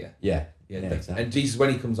 Oh, yeah. Yeah. Exactly. And Jesus,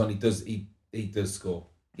 when he comes on, he does score.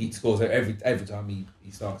 He scores every time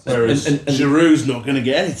he starts. Whereas Giroud's not going to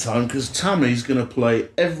get any time because Tammy's going to play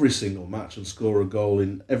every single match and score a goal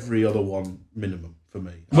in every other one minimum for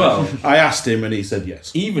me. Well, I asked him and he said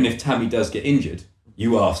yes. Even if Tammy does get injured,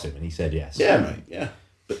 you asked him and he said yes. Yeah, mate, yeah.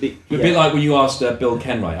 A bit like when you asked Bill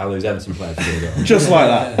Kenwright how those Everton players were going to go. Just like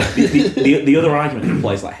that. The other argument for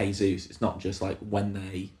players like Jesus, it's not just like when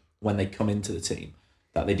they come into the team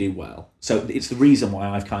that they do well. So it's the reason why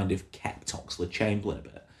I've kind of kept Oxlade-Chamberlain a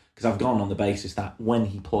bit, because I've gone on the basis that when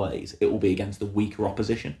he plays, it will be against the weaker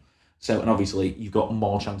opposition. So, and obviously you've got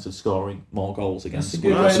more chance of scoring more goals against. So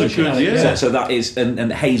that is,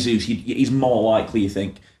 and Jesus, he's more likely, you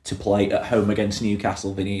think, to play at home against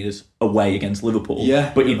Newcastle than he is away against Liverpool.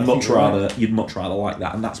 Yeah, but you'd much rather like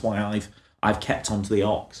that, and that's why I've kept on to the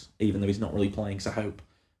Ox, even though he's not really playing. So I hope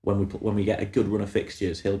when we get a good run of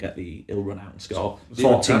fixtures, he'll run out and score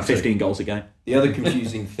 14, 15 goals a game. The other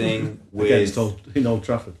confusing thing with in Old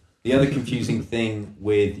Trafford. The other confusing thing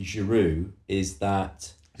with Giroud is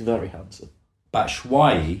that he's very handsome.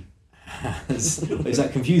 Batshuayi Is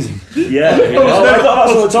that confusing? Yeah.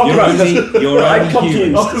 That's what we're talking about. You're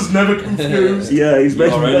confused. I was never confused. Yeah, he's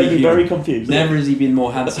making me very confused. Never has he been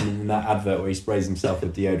more handsome than that advert where he sprays himself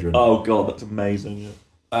with deodorant. Oh god, that's amazing.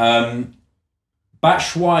 Yeah.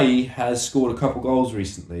 Batshuayi has scored a couple goals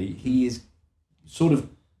recently. He is sort of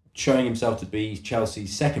showing himself to be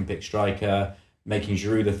Chelsea's second pick striker, making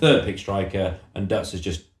Giroud the third pick striker, and Dutz has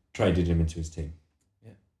just traded him into his team.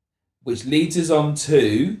 Yeah. Which leads us on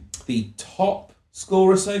to the top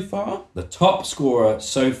scorer so far. The top scorer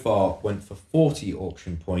so far went for 40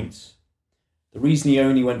 auction points. The reason he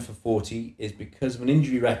only went for 40 is because of an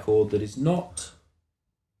injury record that is not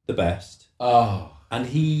the best. Oh. And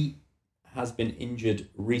he has been injured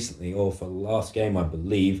recently, or for the last game, I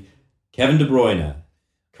believe. Kevin De Bruyne,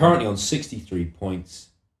 currently on 63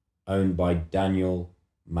 points, owned by Daniel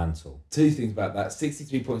Mantle. Two things about that.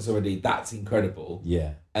 63 points already, that's incredible.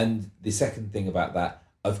 Yeah. And the second thing about that,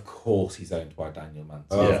 of course he's owned by Daniel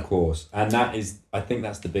Mantle. Of course. And that is, I think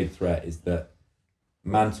that's the big threat, is that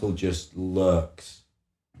Mantle just lurks.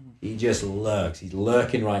 He just lurks. He's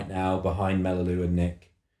lurking right now behind Melalou and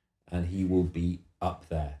Nick, and he will be up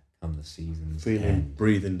there come the season's Feeling end.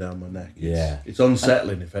 breathing down my neck. Yeah. It's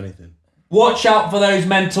unsettling, if anything. Watch out for those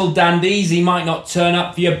mental dandies. He might not turn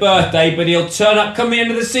up for your birthday, but he'll turn up come the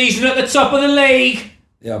end of the season at the top of the league.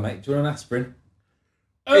 Yeah, mate. Do you want an aspirin?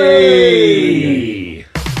 Hey!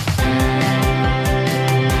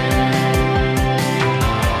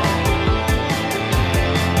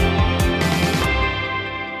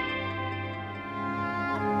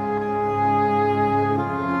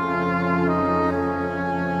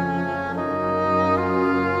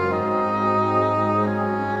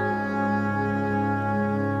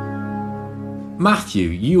 Matthew,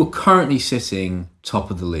 you are currently sitting top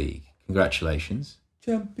of the league. Congratulations.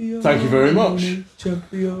 Champion. Thank you very much.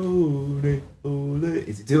 Champion.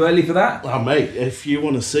 Is it too early for that? Oh, mate, if you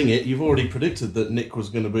want to sing it, you've already predicted that Nick was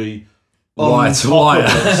going to be Wire to wire.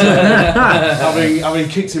 having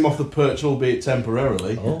kicked him off the perch, albeit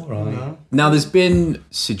temporarily. All right. Now, there's been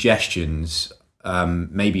suggestions,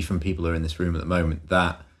 maybe from people who are in this room at the moment,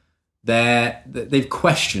 that they've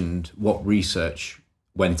questioned what research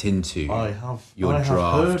went into your draft. I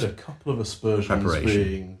have heard a couple of aspersions preparation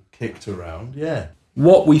being kicked around, yeah.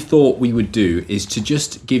 What we thought we would do is to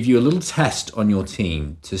just give you a little test on your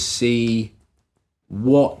team to see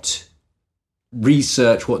what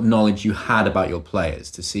research, what knowledge you had about your players,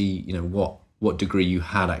 to see what degree you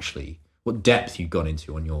had actually, what depth you got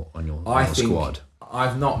into on your squad.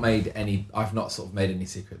 I've not sort of made any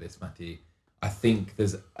secret of this, Matthew. I think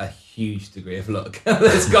there's a huge degree of luck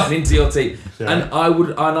that's gone into your team. Sure. And I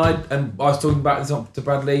was talking about this to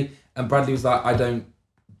Bradley, and Bradley was like, I don't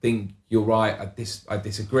think you're right. I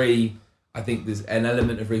disagree. I think there's an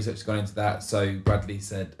element of research that's gone into that. So Bradley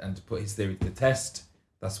said, and to put his theory to the test,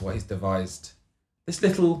 that's why he's devised this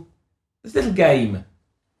little game.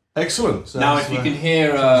 Excellent. Now, if you can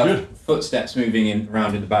hear footsteps moving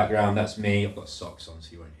around in the background, that's me. I've got socks on,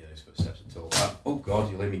 so you won't hear those footsteps at all. Oh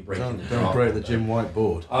God, you'll hear me breaking the Don't break the Jim White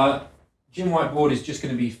board. Jim White board is just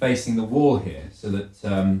going to be facing the wall here, so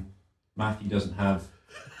that Matthew doesn't have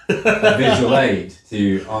a visual aid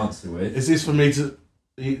to answer with. Is this for me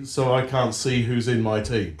so I can't see who's in my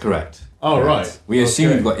team? Correct. Oh, Correct. right. We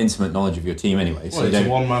assume you've got intimate knowledge of your team anyway. Well, it's a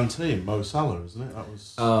one-man team. Mo Salah, isn't it? That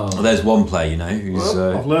was. Well, there's one player, who's.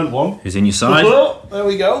 I've learned one. Who's in your side? Well, there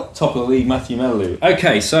we go. Top of the league, Matthew Melalou.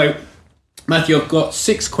 Okay, so Matthew, I've got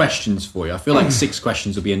 6 questions for you. I feel like 6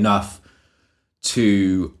 questions will be enough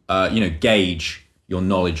to, gauge your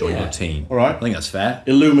knowledge on your team. All right. I think that's fair.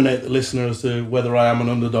 Illuminate the listener as to whether I am an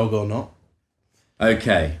underdog or not.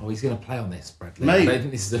 Okay. Oh, he's going to play on this, Bradley. Mate, I don't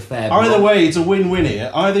think this is a fair. Either way, it's a win-win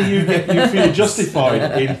here. Either you feel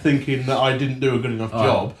justified in thinking that I didn't do a good enough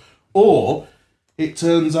job, or it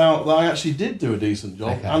turns out that I actually did do a decent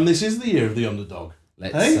job, and this is the year of the underdog.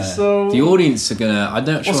 So the audience are gonna.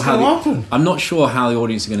 Happen? I'm not sure how the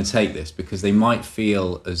audience are going to take this, because they might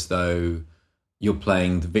feel as though you're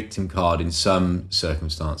playing the victim card in some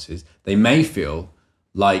circumstances. They may feel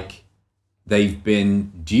like they've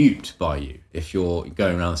been duped by you if you're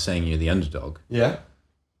going around saying you're the underdog. Yeah.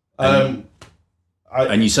 And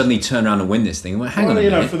you suddenly turn around and win this thing. Well, hang on a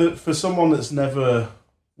minute. For someone that's never...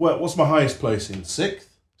 what's my highest placing? 6th?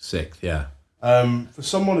 6th, yeah. For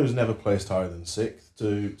someone who's never placed higher than 6th,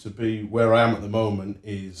 to be where I am at the moment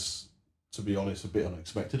is, to be honest, a bit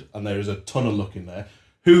unexpected. And there is a ton of luck in there.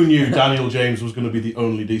 Who knew Daniel James was going to be the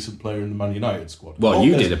only decent player in the Man United squad? Well,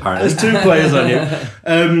 you did, apparently. There's 2 players I knew.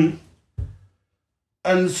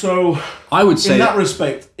 And so, I would say, in that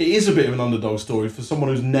respect, it is a bit of an underdog story for someone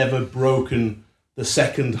who's never broken the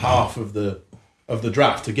second half of the of the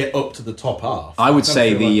draft to get up to the top half. I would don't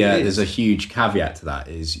say feel like it is. there's a huge caveat to that.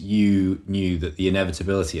 Is you knew that the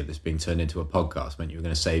inevitability of this being turned into a podcast meant you were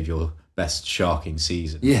going to save your best sharking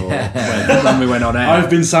season. When we went on air. I've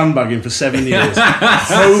been sandbagging for 7 years,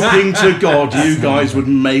 hoping to God you guys would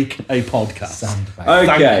make a podcast. Okay.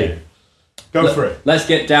 Thank you. Go for it. Let's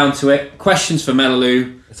get down to it. Questions for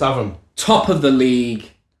Melaloo. Let's have them. Top of the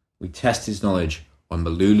league. We test his knowledge on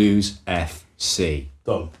Malulu's FC.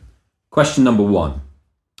 Done. Question number 1.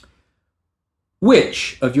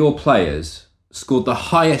 Which of your players scored the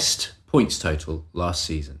highest points total last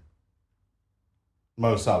season?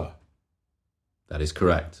 Mo Salah. That is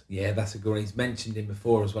correct. Yeah, that's a good one. He's mentioned him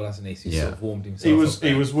before as well, hasn't he? So he's sort of warmed himself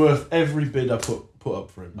He up. was worth every bid I put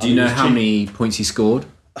up for him. Do you know how many points he scored?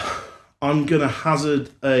 I'm going to hazard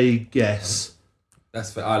a guess.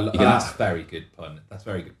 That's very good pun. That's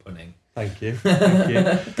very good punning. Thank you. Thank you.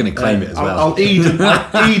 Going to claim it as well. I'll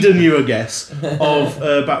Eden you a guess of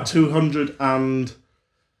about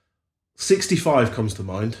 265 comes to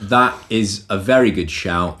mind. That is a very good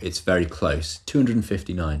shout. It's very close.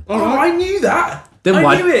 259. Oh, I knew that. Then I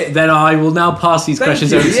why? knew it. Then I will now pass these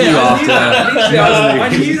questions over to you I knew after. that. I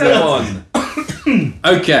knew that one.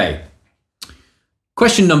 Okay.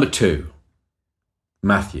 Question number 2.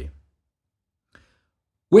 Matthew.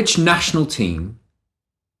 Which national team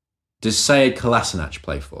does Sead Kolasinac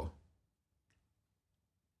play for?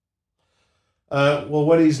 Well,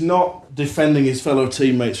 when he's not defending his fellow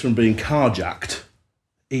teammates from being carjacked,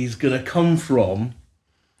 he's going to come from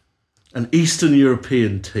an Eastern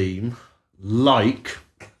European team like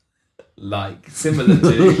similar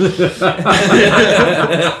to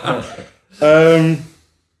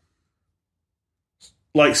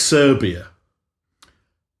like Serbia.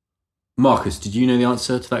 Marcus, did you know the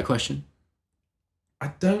answer to that question?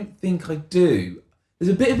 I don't think I do. There's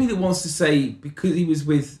a bit of me that wants to say because he was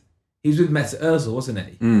with Mesut Ozil, wasn't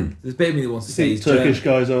he? There's a bit of me that wants to say he's Turkish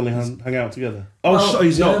German. guys only hang out together. Oh,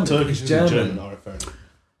 he's German. not Turkish. He's He's German. German. All right, fair enough.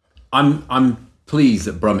 I'm pleased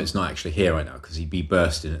that Brummett's not actually here right now because he'd be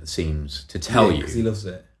bursting at the seams to tell you 'cause he loves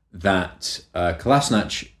it. that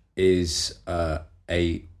Kolasinac is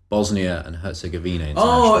a Bosnia and Herzegovina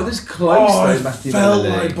international. Oh, this close I though, Matthew. felt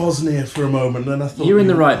Melody. like Bosnia for a moment, then I thought You're in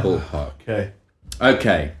the right ballpark. Okay.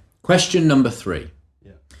 Okay. Question number 3.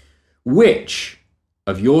 Yeah. Which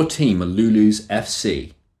of your team, Lulu's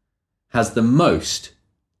FC, has the most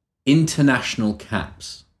international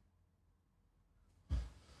caps?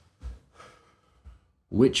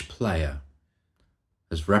 Which player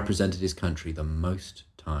has represented his country the most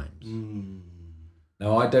times?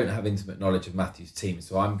 No, I don't have intimate knowledge of Matthew's team,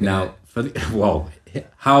 so I'm going Now,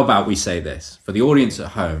 how about we say this? For the audience at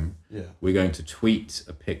home, Yeah. we're going to tweet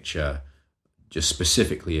a picture just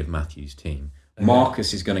specifically of Matthew's team. Okay.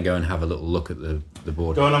 Marcus is going to go and have a little look at the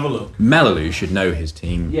board. Go and have a look. Melaloo should know his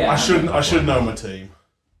team. Yeah, I should know my team.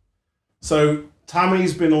 So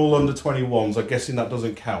Tammy's been all under 21s. I'm guessing that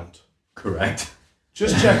doesn't count. Correct.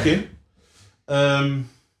 Just checking.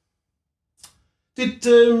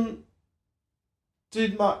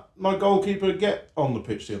 Did my goalkeeper get on the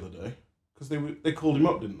pitch the other day? Because they called him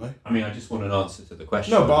up, didn't they? I mean, I just want an answer to the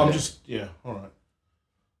question. No, but I'm just all right.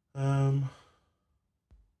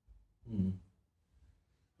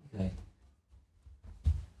 Okay.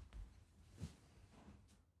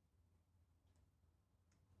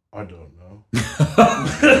 I don't know.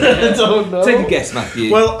 I don't know. Take a guess,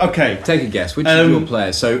 Matthew. Well, okay. Take a guess. Which of your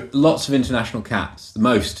players? So lots of international caps. The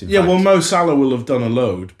most, in fact. Well, Mo Salah will have done a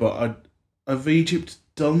load, but have Egypt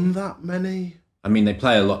done that many? I mean, they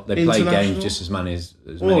play a lot. They play International? games just as many as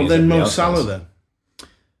Well, as then everybody Mo else Salah does. then.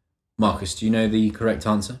 Marcus, do you know the correct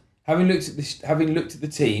answer? Having looked at the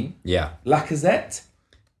team, Yeah, Lacazette.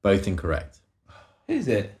 both incorrect. Who's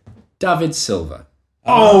it? David Silva.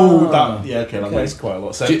 That that makes quite a lot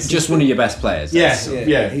of sense. Just one of your best players. Yes,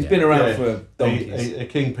 yeah. He's been around for donkeys. a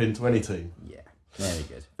kingpin to any team. Yeah, very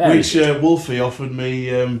good. Very Which good. Wolfie offered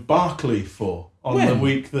me Barkley for on the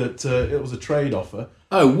week that it was a trade offer.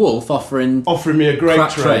 Oh, Wolf offering me a great crap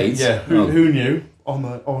trade. trades. Yeah, Oh. who knew? On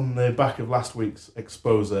the back of last week's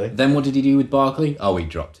expose. Then what did he do with Barkley? Oh, he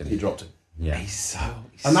dropped him. He dropped him. Yeah.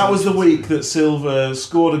 And that was the week that Silva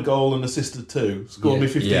scored a goal and assisted 2. Scored me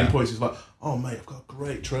 15 Yeah. points. He's like, oh, mate, I've got a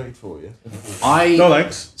great trade for you. No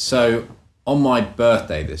thanks. So, on my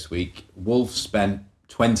birthday this week, Wolf spent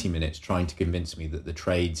 20 minutes trying to convince me that the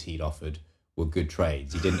trades he'd offered were good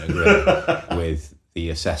trades. He didn't agree with the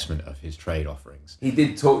assessment of his trade offerings. He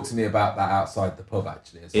did talk to me about that outside the pub,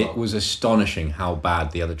 actually, as well. It was astonishing how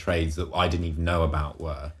bad the other trades that I didn't even know about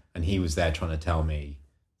were. And he was there trying to tell me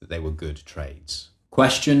that they were good trades.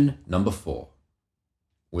 Question number 4.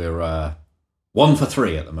 We're 1 for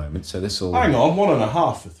 3 at the moment, so this will... Hang on,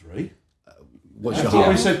 1.5 for 3. What's I your thought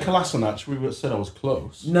half? we said Kolasinac. We said I was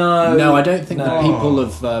close. No, I don't think no. the people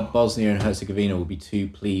of Bosnia and Herzegovina will be too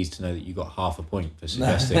pleased to know that you got half a point for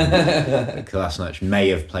suggesting that Kolasinac may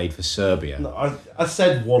have played for Serbia. No, I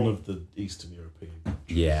said one of the Eastern European.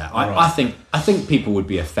 Yeah, I think people would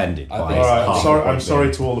be offended by All right, half a I'm point sorry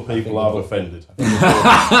being- to all the people I've offended.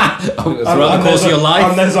 Throughout the course of your life,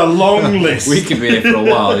 And there's a long list. we could be here for a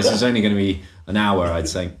while. This is only going to be an hour, I'd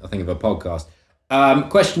say. I think of a podcast.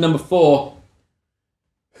 Question number 4.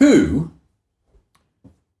 Who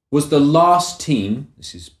was the last team,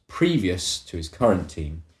 this is previous to his current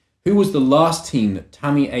team, who was the last team that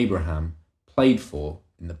Tammy Abraham played for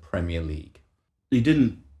in the Premier League? He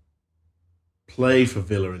didn't play for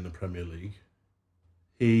Villa in the Premier League.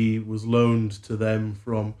 He was loaned to them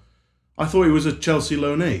from... I thought he was a Chelsea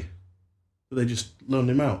loanee, but they just loaned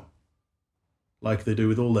him out, like they do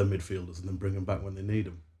with all their midfielders, and then bring him back when they need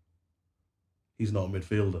him. He's not a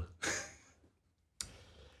midfielder.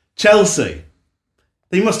 Chelsea.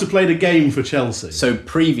 He must have played a game for Chelsea. So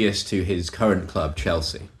previous to his current club,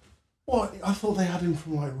 Chelsea. What? I thought they had him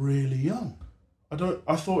from like really young.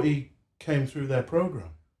 I thought he came through their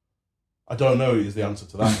programme. I don't know is the answer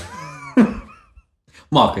to that.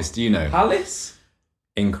 Marcus, do you know? Palace?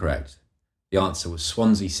 Incorrect. The answer was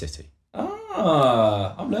Swansea City.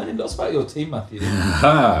 I'm learning lots about your team, Matthew.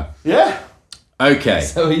 Yeah. Okay.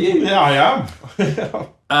 So are you? Yeah, I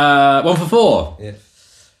am. 1 for 4. Yeah.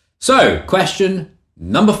 So, question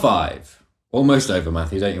number 5. Almost over,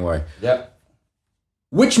 Matthew, don't you worry. Yep.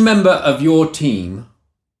 Which member of your team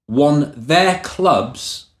won their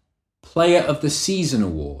club's Player of the Season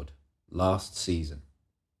award last season?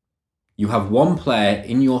 You have one player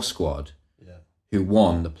in your squad who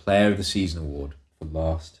won the Player of the Season award for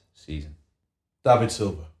last season. David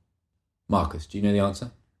Silva. Marcus, do you know the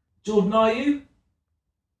answer? Jordan, are you?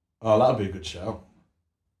 Oh, that would be a good shout.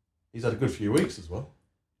 He's had a good few weeks as well.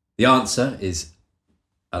 The answer is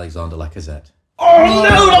Alexander Lacazette. Oh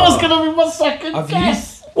no, that was going to be my second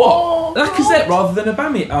guess. What? Lacazette rather than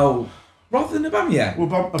Aubameyang? Oh, rather than Aubameyang? Well,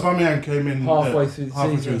 Aubameyang came in halfway through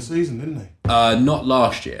the season, didn't he? Not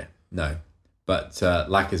last year, no. But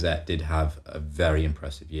Lacazette did have a very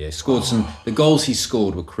impressive year. Scored some. The goals he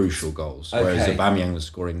scored were crucial goals, whereas Aubameyang was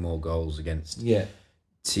scoring more goals against. Yeah.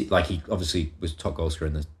 Like he obviously was top goal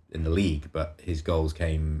scorer in the league, but his goals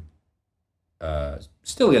came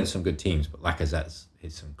still against some good teams. But Lacazette's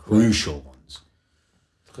hit some crucial ones.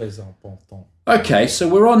 Très important. Okay, so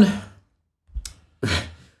we're on.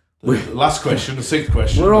 The last question, the 6th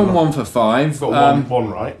question. We're on 1 for 5. Got one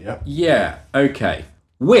right, yeah. Yeah, okay.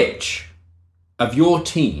 Which of your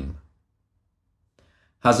team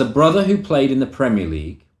has a brother who played in the Premier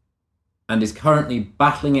League and is currently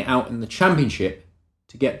battling it out in the Championship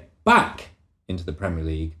to get back into the Premier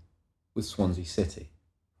League with Swansea City?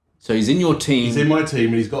 So he's in your team. He's in my team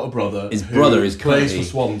and he's got a brother. His brother is plays currently, for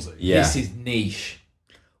Swansea. Yeah. This is niche.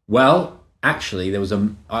 Well, actually, there was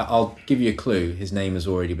I'll give you a clue. His name has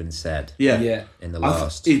already been said. Yeah. In the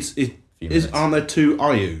last few minutes. Aren't there 2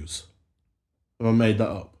 Ayus? Have I made that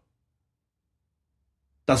up?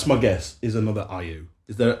 That's my guess. Is another Ayu?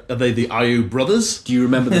 Are they the Ayu brothers? Do you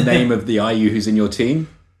remember the name of the Ayu who's in your team?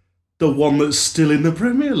 The one that's still in the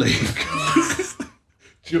Premier League.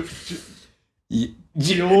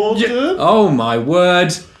 Jordan? Oh my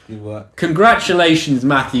word. Good work. Congratulations,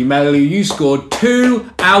 Matthew Mellew. You scored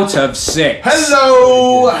 2 out of 6.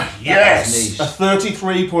 Hello! Yes! Yes! A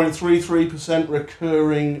 33.33%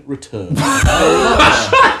 recurring return.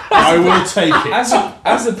 I will take it.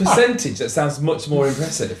 As a percentage, that sounds much more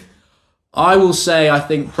impressive. I will say, I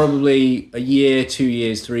think probably a year, 2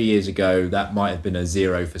 years, 3 years ago, that might have been a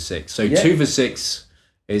 0 for 6. So 2 for 6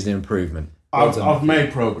 is an improvement. I've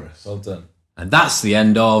made progress. Well done. And that's the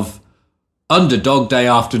end of Underdog Day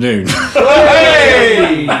afternoon.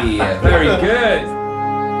 Hey! Very good.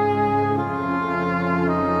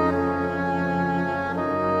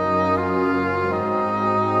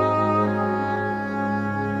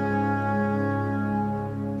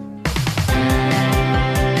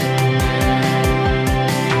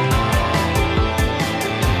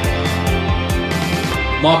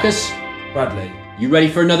 Marcus, Bradley, you ready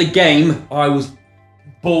for another game? I was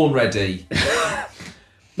born ready.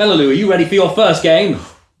 Mellew, are you ready for your first game?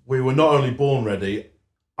 We were not only born ready,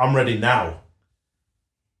 I'm ready now.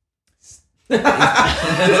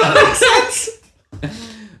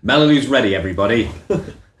 Mellew's ready, everybody.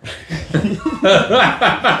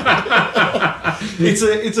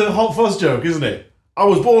 It's a Hot Fuzz joke, isn't it? I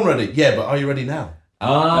was born ready. Yeah, but are you ready now?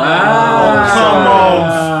 Come on.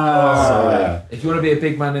 If you want to be a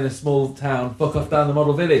big man in a small town, fuck off down the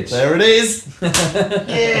model village. There it is.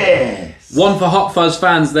 Yes. One for Hot Fuzz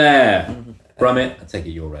fans there. Brummett, I take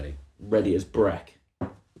it you're ready. Ready as Breck.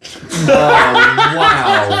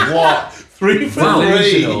 Wow, what? 3 for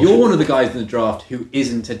 3. You're one of the guys in the draft who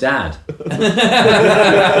isn't a dad.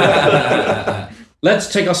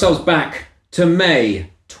 Let's take ourselves back to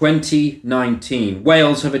May 2019.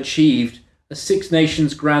 Wales have achieved a Six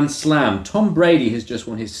Nations Grand Slam. Tom Brady has just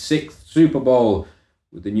won his 6th Super Bowl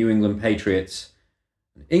with the New England Patriots.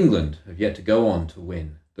 And England have yet to go on to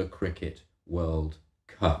win the Cricket World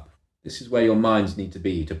Cup. This is where your minds need to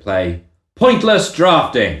be to play pointless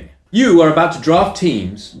drafting. You are about to draft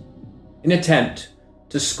teams in an attempt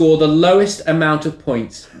to score the lowest amount of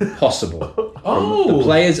points possible from the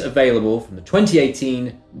players available from the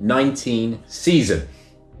 2018-19 season.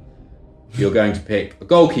 You're going to pick a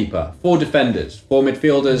goalkeeper, 4 defenders, 4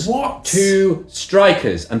 midfielders, 2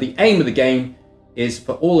 strikers, and the aim of the game is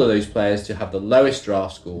for all of those players to have the lowest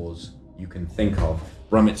draft scores you can think of.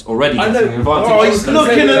 Brummett's already getting an advantage. Oh, he's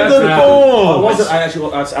looking at the board. I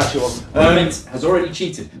actually wasn't. Brummett has already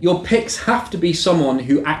cheated. Your picks have to be someone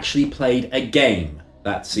who actually played a game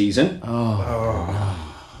that season.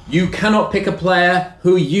 You cannot pick a player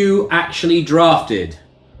who you actually drafted.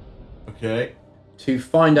 Okay. To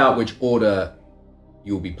find out which order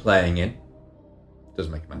you'll be playing in, does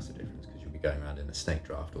make a massive difference because you'll be going around in a snake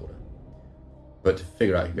draft order. But to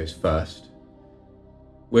figure out who goes first,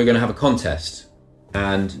 we're going to have a contest.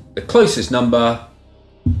 And the closest number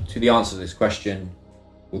to the answer to this question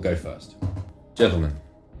will go first. Gentlemen,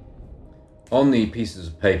 on the pieces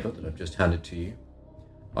of paper that I've just handed to you,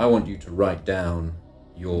 I want you to write down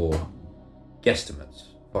your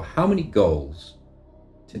guesstimates for how many goals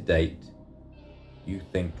to date you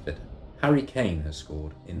think that Harry Kane has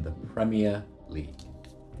scored in the Premier League.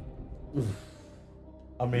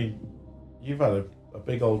 I mean, you've had a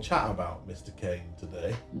big old chat about Mr. Kane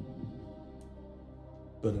today.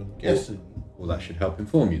 But I'm guessing... Well, that should help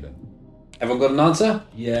inform you then. Everyone got an answer?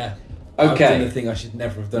 Yeah. Okay. I've done the thing I should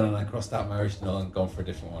never have done, and I crossed out my original and gone for a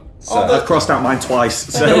different one. So I've crossed out mine twice.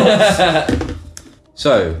 So,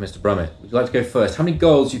 so Mr. Brummett, would you like to go first? How many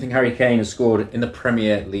goals do you think Harry Kane has scored in the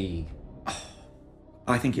Premier League?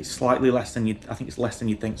 I think it's slightly less than you. I think it's less than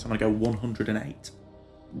you'd think. So I'm going to go 108.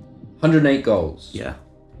 108 goals. Yeah.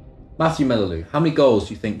 Matthew Mellilou, how many goals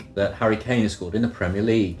do you think that Harry Kane has scored in the Premier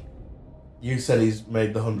League? You said he's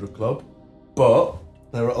made the 100 club, but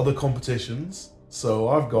there are other competitions, so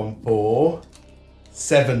I've gone for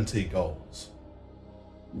 70 goals.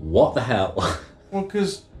 What the hell? Well,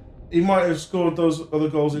 because he might have scored those other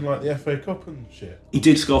goals in like the FA Cup and shit. He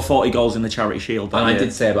did score 40 goals in the Charity Shield. And I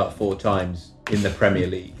did say about 4 times in the Premier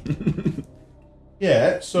League.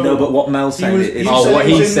 Yeah, so... No, but what Mel's saying is... what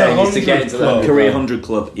he's saying is to get into the career 100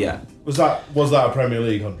 club, yeah. Was that a Premier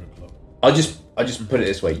League 100 club? I'll just put it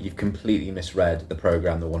this way. You've completely misread the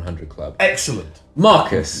programme, the 100 Club. Excellent.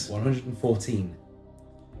 Marcus. 114.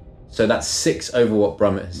 So that's 6 over what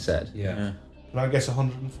Brummett has said. Yeah. Can I guess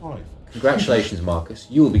 105? Congratulations, Marcus.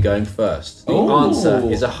 You will be going first. The answer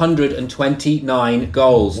is 129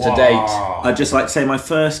 goals to date. I'd just like to say my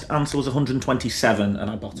first answer was 127 and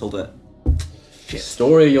I bottled it.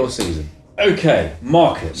 Story of your season. Okay,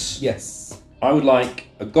 Marcus. Yes. I would like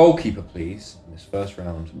a goalkeeper, please, in this first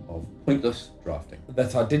round of pointless drafting.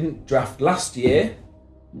 That I didn't draft last year.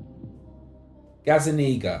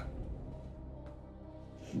 Gazaniga.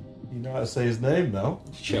 You know how to say his name now.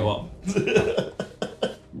 Show up.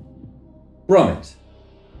 Brummett,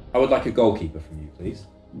 I would like a goalkeeper from you, please.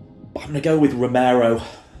 I'm going to go with Romero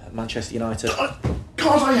at Manchester United.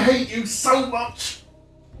 God, I hate you so much.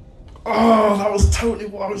 Oh, that was totally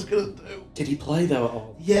what I was going to do. Did he play though at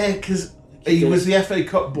all? Yeah, because he was the FA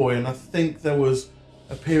Cup boy, and I think there was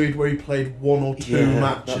a period where he played 1 or 2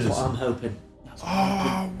 matches. That's what I'm hoping.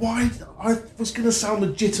 Why? I was going to sound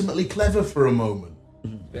legitimately clever for a moment.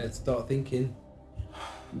 Better start thinking.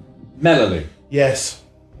 Mellilou. Yes.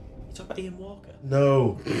 You talk about Ian Walker?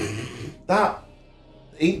 No.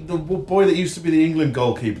 The boy that used to be the England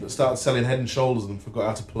goalkeeper that started selling Head and Shoulders and forgot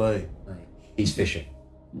how to play. He's fishing.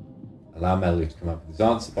 Allow Mellilou to come up with his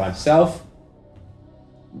answer by himself.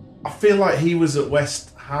 I feel like he was at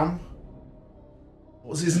West Ham.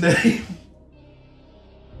 What was his name?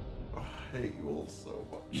 I hate you all so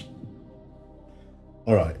much.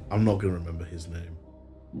 Alright, I'm not going to remember his name.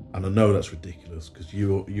 And I know that's ridiculous because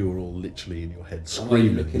you were all literally in your head screaming.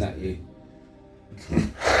 I'm looking at you.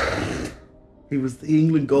 He was the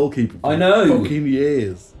England goalkeeper for I know. fucking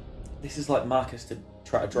years. This is like Marcus to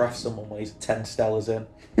try to draft someone where he's 10 Stellas in.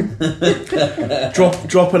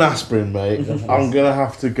 Drop an aspirin, mate. I'm going to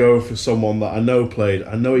have to go for someone that I know played.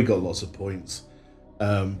 I know he got lots of points.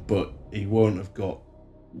 but he won't have got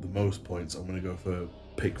the most points. I'm going to go for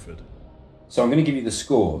Pickford. So I'm going to give you the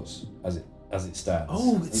scores as it stands.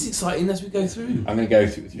 Oh, it's exciting as we go through. I'm going to go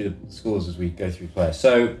through the scores as we go through players.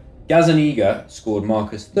 So Gazaniga scored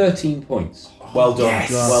Marcus 13 points. Well done.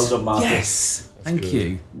 Yes. Well done, Marcus. Yes. Thank good.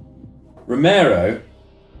 you. Romero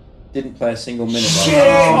didn't play a single minute.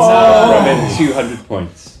 Oh. 200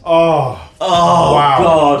 points. Oh, wow.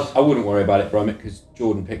 God. I wouldn't worry about it, Bromit, because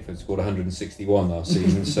Jordan Pickford scored 161 last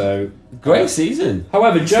season. So Great season.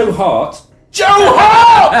 However, Joe Hart. Joe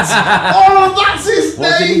Hart! Oh, that's his name!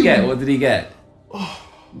 What did he get? What did he get?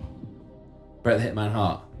 Bret the Hitman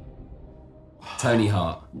Hart. Tony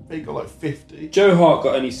Hart. He got like 50. Joe Hart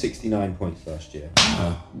got only 69 points last year.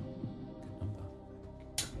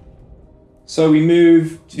 So we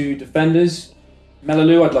move to defenders.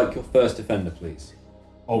 Melaloo, I'd like your first defender, please.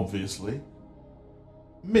 Obviously.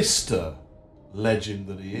 Mr. Legend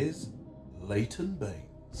that he is, Leighton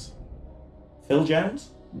Baines. Phil Jones?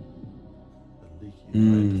 A leaky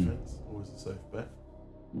defence, always a safe bet.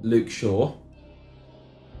 Luke Shaw,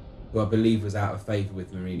 who I believe was out of favour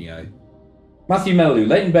with Mourinho. Matthew Melaloo,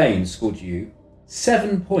 Leighton Baines scored you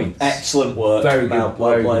 7 points. Excellent work. Very good, Well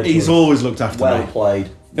very played. He's always looked after well me. played.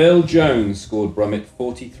 Phil Jones scored Brummett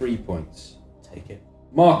 43 points. Take it.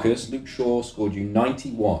 Marcus, Luke Shaw scored you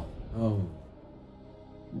 91. Oh.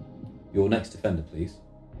 Your next defender, please.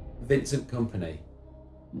 Vincent Kompany.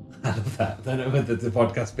 I love that. I don't know whether the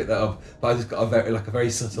podcast picked that up, but I just got a very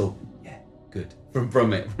subtle, yeah, good, from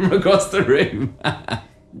Brummett, from across the room.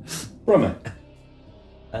 Brummett.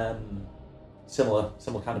 Similar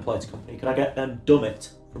kind of player to Company. Can I get Dummett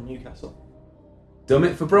from Newcastle?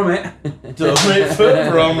 Dummett for Brummett. Dummett for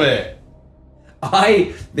Brummett.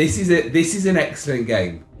 This is an excellent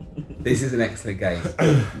game. This is an excellent game.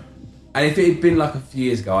 And if it had been like a few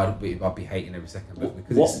years ago, I'd be hating every second of it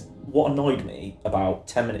because what annoyed me about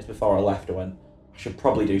 10 minutes before I left, I went, I should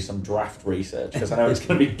probably do some draft research because I know it's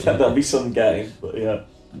going to be there'll be some game, but yeah.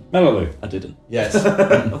 Melaloo. I didn't. Yes.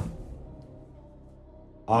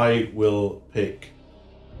 I will pick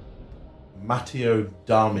Matteo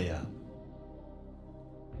Darmian.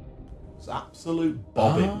 It's absolute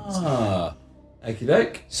bobbins. Okie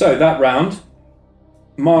doke. So that round,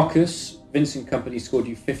 Marcus, Vincent Kompany scored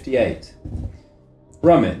you 58.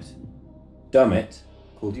 Brummett, Dummett,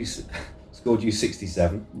 scored you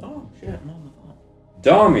 67. Oh shit, more than that.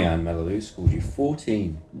 Darmian Melaloo scored you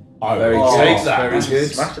 14. I Very will good. take that. Very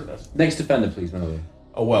good. Smashing this. Next defender, please, Melaloo.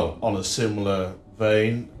 Oh, well, on a similar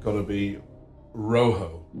vein, got to be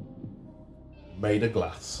Rojo, made of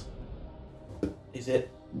glass. Is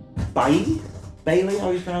it Bailey? Bailey, how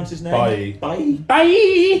do you pronounce his name? Bailly.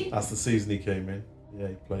 Bailey. That's the season he came in. Yeah,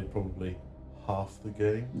 he played probably half the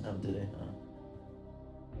game. Oh, did he? Oh.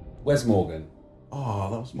 Wes Morgan. Oh,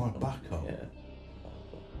 that was my backup. Yeah.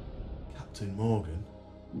 Captain Morgan.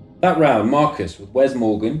 That round, Marcus with Wes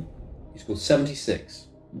Morgan, he scored 76.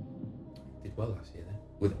 Did well last year then.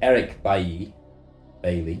 With Eric Bailly,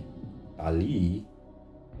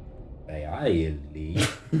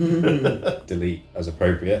 delete as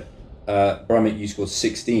appropriate. Brummett, you scored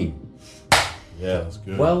 16. Yeah, that's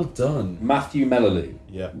good. Well done. Matthew Melaloo,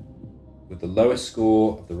 Yeah. with the lowest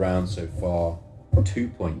score of the round so far, 2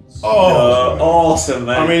 points. Oh, Awesome,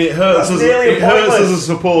 mate. I mean, it hurts That's as nearly pointless. a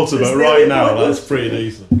supporter, It's but nearly right now pointless. that's pretty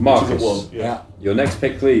decent. Marcus, Which is a one, yeah. your next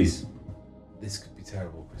pick, please. This could be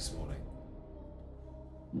terrible, Chris Smalling.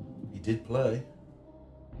 He did play.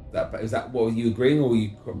 Is that what were you agreeing or were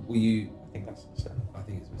you? I think that's the same. I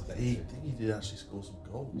think it's a mistake. I think he did actually score some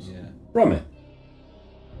goals. Yeah. Brummett,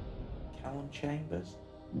 Callum Chambers,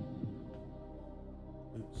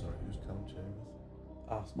 Sorry, who's Callum Chambers?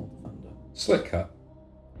 Arsenal defender. Slick cut.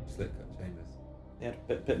 Slick cut Chambers. He had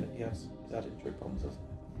a bit yes, he's had injury problems, hasn't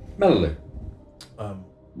he? Melaloo,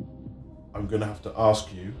 I'm going to have to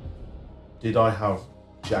ask you, did I have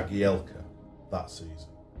Jagielka that season?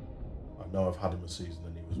 I know I've had him a season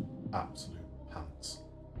and he was absolute pants.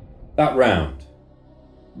 that round,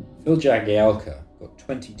 Phil Jagielka got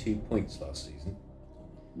 22 points last season.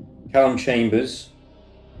 Callum Chambers,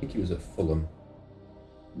 I think he was at Fulham,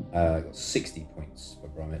 got 60 points for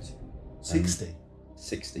Brummett. 60?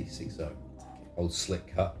 60. Old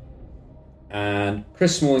slick cut. And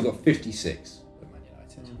Chris Smalling got 56 for Man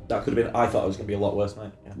United. That could have been. I thought it was going to be a lot worse,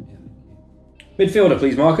 mate. Yeah. Midfielder,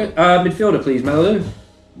 please, Marcus. Midfielder, please, Melaloo.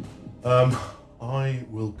 I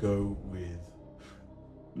will go with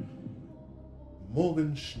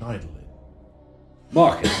Morgan Schneiderlin.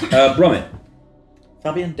 Marcus. Brummett.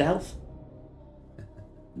 Fabian Delph.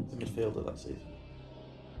 The midfielder that season.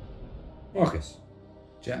 Marcus.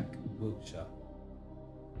 Jack Wilshere.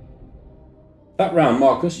 That round,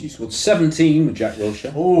 Marcus, you scored 17 with Jack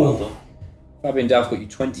Wilshere. Well done. Fabian Delph got you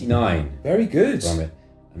 29. Very good. From it.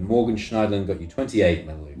 And Morgan Schneiderlin got you 28,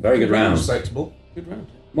 Melody. Very good round. Respectable. Good round.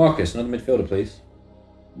 Marcus, another midfielder, please.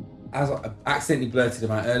 As I accidentally blurted him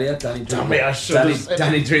out earlier, Danny Damn it, I should have said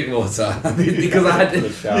Danny Drinkwater. Because I had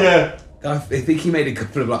Yeah. I think he made a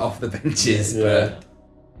couple of like off the benches, but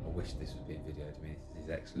I wish this was being videoed to me.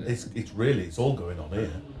 This is excellent. It's all going on here.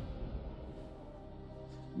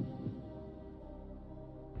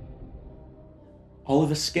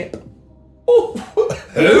 Oliver Skip. Who?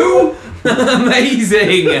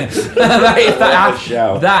 Amazing!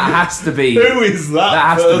 that has to be. Who is that?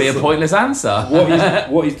 That has to be a person? pointless answer.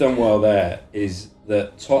 What he's done well there is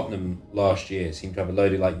that Tottenham last year seemed to have a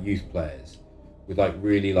load of like youth players with like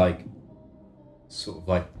really like sort of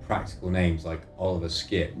like practical names like Oliver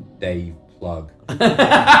Skip, Dave Plug,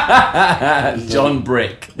 John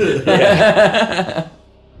Brick.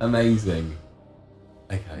 Amazing.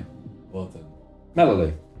 Okay, well done.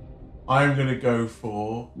 Melody. I'm going to go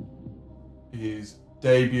for his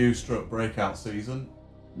debut stroke breakout season,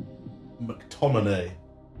 McTominay.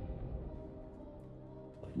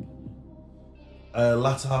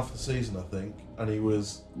 Latter half of the season, I think, and he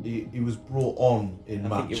was brought on in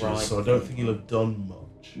matches, right. so I don't think he'll have done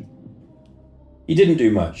much. He didn't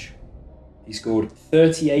do much. He scored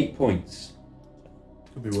 38 points.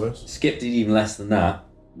 Could be worse. Skip did even less than that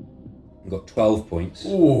and got 12 points.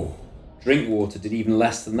 Ooh. Drinkwater did even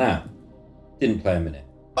less than that. Didn't play a minute.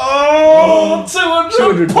 Oh,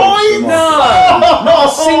 200 points. points! Not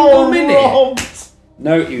a single minute.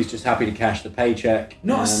 No, he was just happy to cash the paycheck.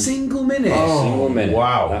 Not a single minute. Single minute.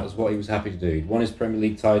 wow. That was what he was happy to do. He'd won his Premier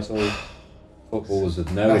League title. Football was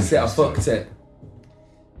of no That's it. I interest. fucked it.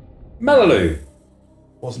 Melaloo.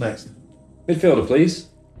 What's next? Midfielder, please.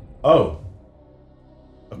 Oh.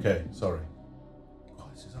 Okay, sorry. Oh,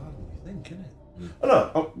 this is harder than you think, isn't it? Oh,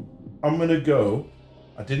 no, I'm going to go.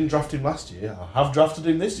 I didn't draft him last year. I have drafted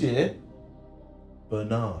him this year.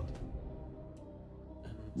 Bernard.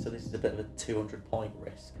 So this is a bit of a 200-point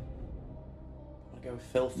risk. I'm going to go with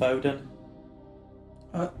Phil Foden.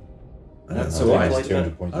 That's I all right. think it's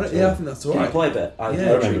 200 points. I think that's all Can you right. play a bit? I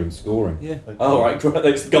remember him scoring. Yeah. Oh, right.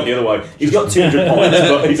 It's gone the other way. He's got 200 points,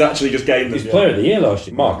 but he's actually just gained them. He's player of the year last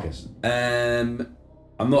year. Marcus. I'm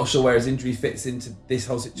not sure where his injury fits into this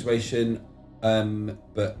whole situation,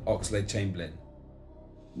 but Oxlade-Chamberlain.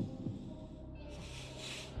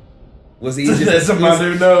 Was he injured? There's a man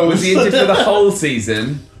who knows. Was he injured for the whole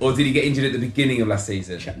season, or did he get injured at the beginning of last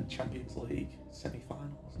season? Champions League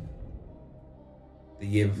semi-final, wasn't it? The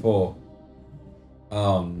year before.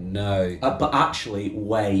 Oh no! But actually,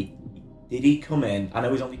 wait. Did he come in? I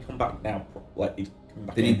know he's only come back now. Like he's come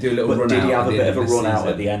back. Did he do a little but run did out he have at a the bit end of a of the run out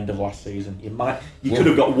season? at the end of last season? You could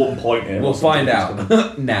have got 1 point here. We'll find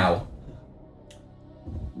out now.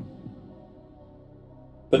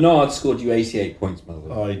 Bernard scored you 88 points, Melody.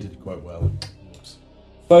 Oh, he did quite well.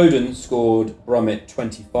 Foden scored Brummett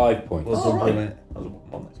 25 points.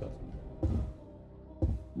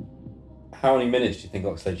 How many minutes do you think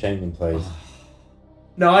Oxlade-Chamberlain plays?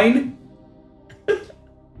 9.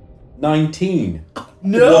 19.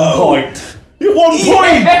 No! 1 point. 1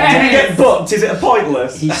 point! Did he get booked? Is it a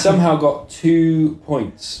pointless? He somehow got 2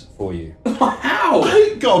 points for you. How?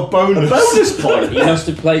 I got a bonus. Bonus point. He must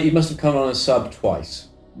have played. He must have come on a sub twice.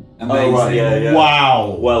 Amazing. Oh, right, yeah.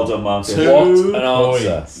 Wow. Well done, Marcus. What an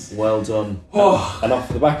answer! points. Well done. And off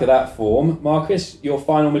the back of that form, Marcus, your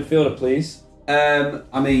final midfielder, please. I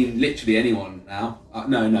mean, literally anyone now.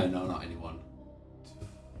 No, not anyone.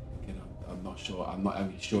 I'm not sure. I'm not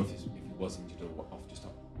even sure if he was injured or off. Just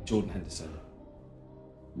off. Jordan Henderson.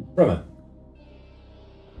 Brummett.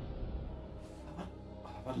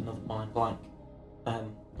 I've had another mind blank.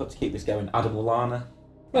 Got to keep this going. Adam Lallana.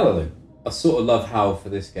 Melody. I sort of love how for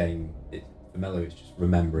this game, for Mello, it's just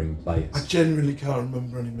remembering players. I genuinely can't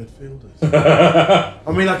remember any midfielders.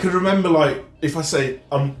 I mean, I could remember, like, if I say,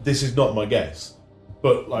 this is not my guess,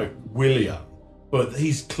 but, like, Willian. But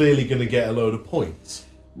he's clearly going to get a load of points.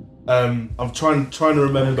 I'm trying to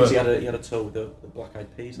remember. Because he had a tour with the Black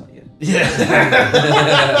Eyed Peas that year. Yeah.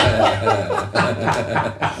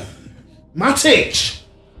 Matic!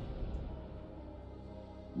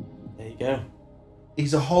 There you go.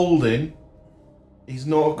 He's a holding. He's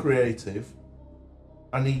not a creative.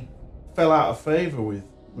 And he fell out of favour with...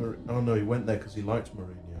 Oh, no, he went there because he liked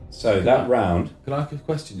Mourinho. So that round... Can I ask a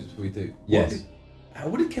question before we do? Yes.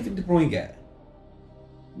 What did Kevin De Bruyne get?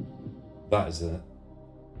 That is a...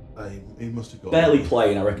 He must have got... Barely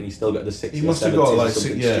playing, I reckon he still got the 60 He must or have got 70s like or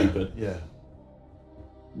something stupid. Yeah.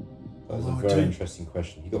 That was a very interesting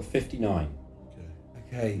question. He got 59.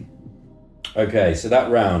 Okay. Okay, so that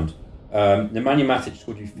round, Nemanja Matic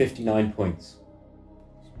scored you 59 points.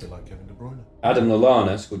 It's a bit like Kevin De Bruyne. Adam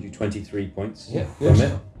Lallana scored you 23 points from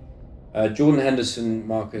it. Jordan Henderson,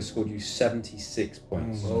 Marcus, scored you 76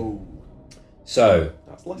 points. Oh. So...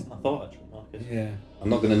 That's less than I thought, actually, Marcus. Yeah. I'm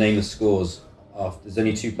not going to name the scores. There's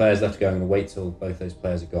only 2 players left to go. I'm going to wait till both those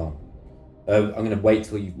players are gone. I'm going to wait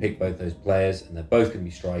till you pick both those players, and they're both going to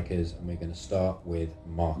be strikers, and we're going to start with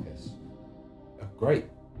Marcus. Oh, great.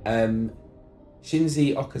 Shinji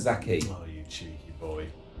Okazaki. Oh, you cheeky boy.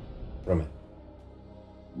 From it.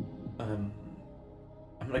 I'm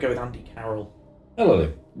going to go with Andy Carroll.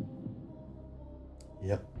 Hello.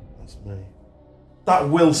 Yep, that's me. That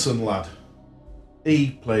Wilson lad. He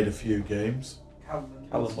played a few games.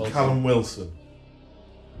 Callum Wilson.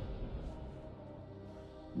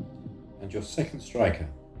 And your second striker.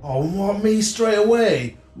 Oh, what, me straight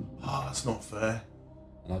away? Oh, that's not fair.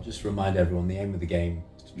 And I'll just remind everyone, the aim of the game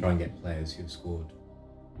is to try and get players who have scored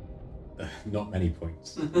not many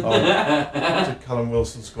points. Oh, did Callum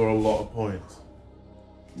Wilson score a lot of points?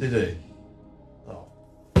 Did he? Oh.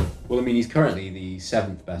 Well, I mean, he's currently the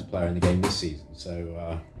 7th best player in the game this season,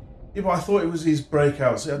 so... Yeah, but I thought it was his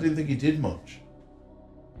breakout season. I didn't think he did much.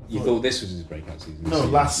 You thought this was his breakout season? No,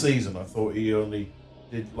 last season I thought he only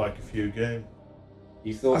did like a few games.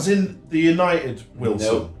 You thought... As in the United Wilson?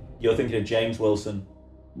 No, you're thinking of James Wilson.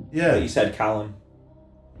 Yeah. But you said Callum.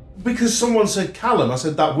 Because someone said Callum, I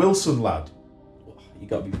said that Wilson lad. You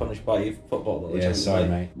got to be punished by your football. Though, yeah, sorry,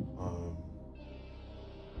 mate.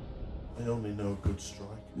 I only know good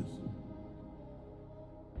strikers.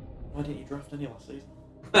 Why didn't you draft any last season?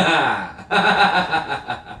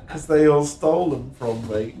 Because they all stole them from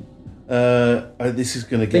me. This is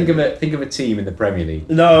going to get... Think of a team in the Premier League.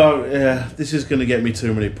 No, this is going to get me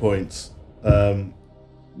too many points. I'm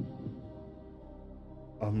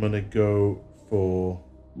going to go for...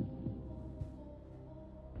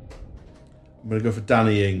 I'm going to go for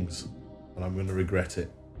Danny Ings, and I'm going to regret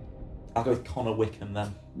it. I'll go with Connor Wickham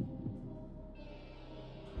then.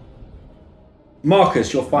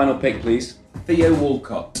 Marcus, your final pick, please. Theo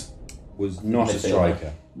Walcott. Was not a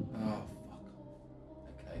striker. Oh, fuck.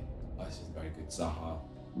 Okay. This is very good. Zaha.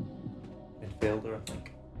 Midfielder, I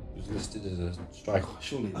think. Was listed as a striker. Oh,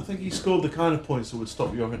 surely. I think he scored the kind of points that would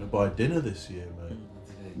stop you having to buy dinner this year, mate.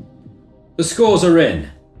 The scores are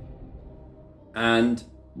in. And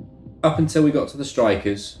up until we got to the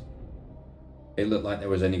strikers, it looked like there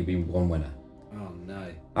was only going to be one winner. Oh, no.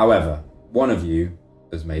 However, one of you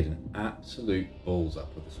has made an absolute balls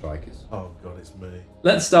up with the strikers. Oh, God, it's me.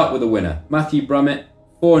 Let's start with the winner. Matthew Brummett,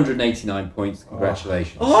 489 points.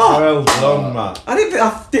 Congratulations. Oh, well done, Matt. I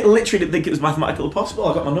literally didn't think it was mathematically possible.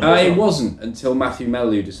 I got my numbers It wrong. wasn't until Matthew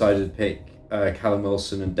Mellew decided to pick Callum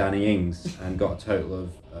Wilson and Danny Ings and got a total of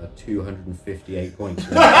 258 points.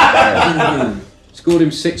 Scored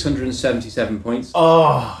him 677 points.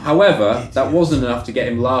 Oh, however, that wasn't enough to get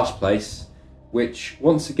him last place, which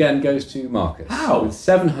once again goes to Marcus. How? With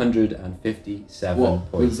 757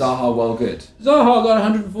 What? points. Was Zaha well good? Zaha got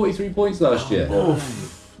 143 points last year.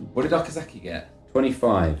 What did Okazaki get?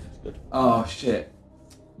 25. Oh, shit.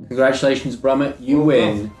 Congratulations, Brummett. You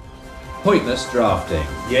win Pointless Drafting.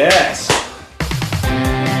 Yes.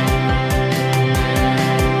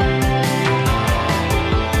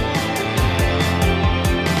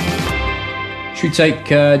 Should we take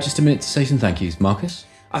just a minute to say some thank yous, Marcus?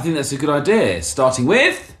 I think that's a good idea. Starting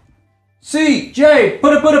with CJ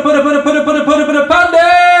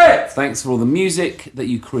Pundit. Thanks for all the music that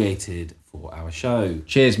you created for our show.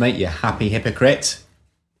 Cheers, mate, you happy hypocrite.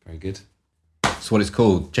 Very good. That's what it's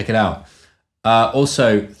called. Check it out.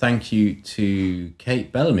 Also, thank you to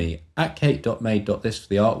Kate Bellamy at kate.made.this for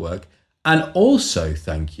the artwork. And also,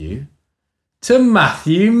 thank you to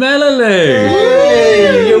Matthew Mellew.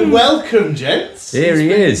 Hey, you're welcome, gents. Here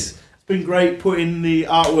he is. It's been great putting the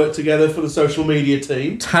artwork together for the social media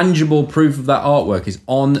team. Tangible proof of that artwork is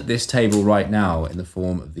on this table right now in the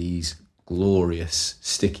form of these glorious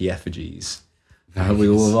sticky effigies with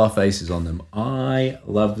all of our faces on them. I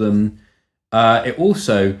love them. It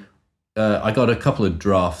also, I got a couple of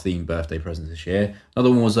draft-themed birthday presents this year.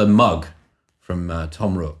 Another one was a mug from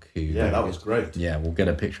Tom Rook. Who, that was great. Yeah, we'll get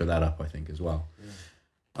a picture of that up, I think, as well.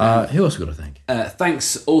 Who else we got to thank?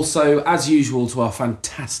 Thanks also, as usual, to our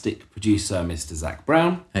fantastic producer, Mr. Zach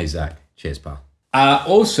Brown. Hey, Zach. Cheers, pal.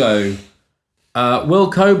 Also, Will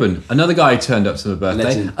Coburn, another guy who turned up to the birthday,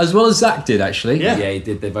 Legend. as well as Zach did, actually. Yeah, he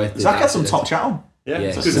did. They both did. Zach had some top chat on. Yeah, Yeah,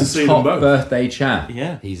 it's it's good to see them Top both. birthday chat.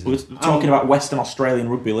 Yeah, we were talking about Western Australian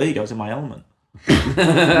Rugby League. I was in my element.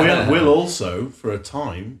 Will also, for a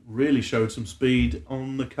time, really showed some speed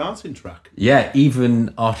on the karting track. Yeah,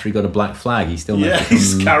 even after he got a black flag, he still managed to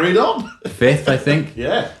he's come carried on. 5th, I think.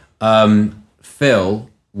 Yeah. Phil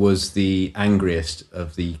was the angriest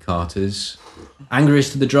of the Carters,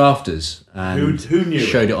 angriest of the drafters, and Who knew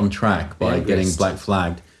showed it on track by getting black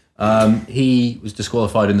flagged. He was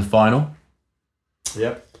disqualified in the final.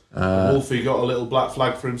 Yep. Wolfie got a little black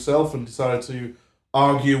flag for himself and decided to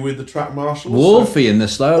argue with the track marshals. Wolfie in the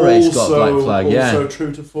slower race got a black flag, yeah. Also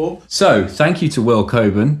true to form. So, thank you to Will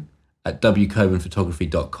Coburn at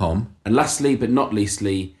wcoburnphotography.com. And lastly, but not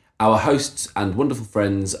leastly, our hosts and wonderful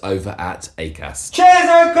friends over at Acast. Cheers,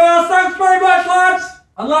 Acast! Thanks very much, lads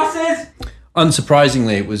and lasses!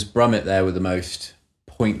 Unsurprisingly, it was Brummett there with the most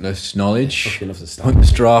pointless knowledge, Fucking loves the stuff.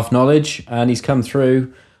 pointless draft knowledge, and he's come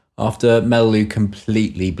through after Mellu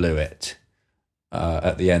completely blew it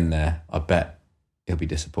at the end there. I bet he'll be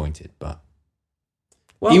disappointed, but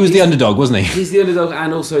he was the underdog, wasn't he? He's the underdog,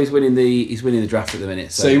 and also he's winning the draft at the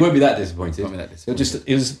minute. So he won't be that disappointed. Won't be that disappointed.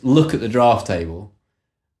 He'll just look at the draft table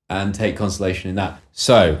and take consolation in that.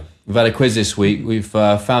 So we've had a quiz this week. We've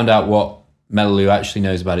found out what Mellu actually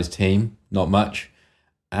knows about his team. Not much.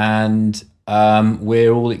 And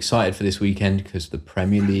we're all excited for this weekend because the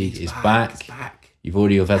Premier League is back. You've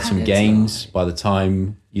already had some games. By the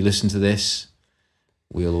time you listen to this,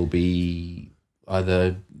 we'll all be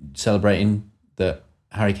either celebrating that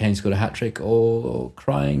Harry Kane's got a hat-trick or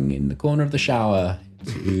crying in the corner of the shower.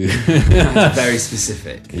 That's very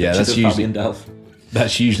specific. Yeah,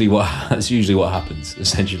 that's usually what happens,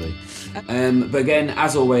 essentially. But again,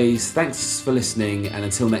 as always, thanks for listening, and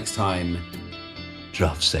until next time,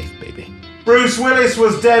 draft safe, baby. Bruce Willis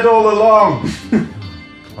was dead all along.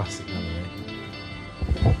 Classic memory.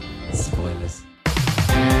 spoilers.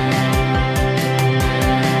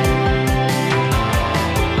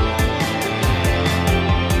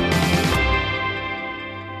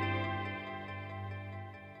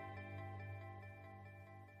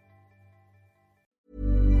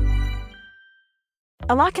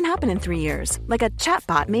 A lot can happen in 3 years, like a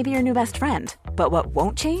chatbot may be your new best friend. But what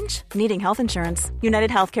won't change? Needing health insurance. United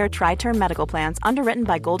Healthcare Tri-Term Medical Plans, underwritten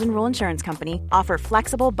by Golden Rule Insurance Company, offer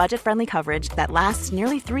flexible, budget-friendly coverage that lasts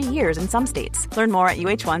nearly 3 years in some states. Learn more at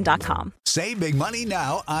uh1.com. Save big money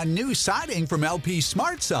now on new siding from LP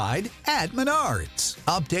SmartSide at Menards.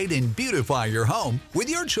 Update and beautify your home with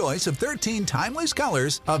your choice of 13 timeless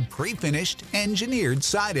colors of pre-finished engineered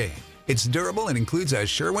siding. It's durable and includes a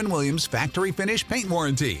Sherwin-Williams factory finish paint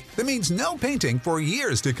warranty that means no painting for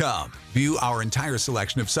years to come. View our entire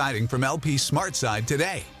selection of siding from LP SmartSide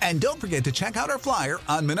today. And don't forget to check out our flyer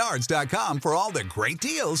on Menards.com for all the great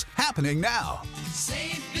deals happening now.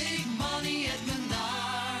 Save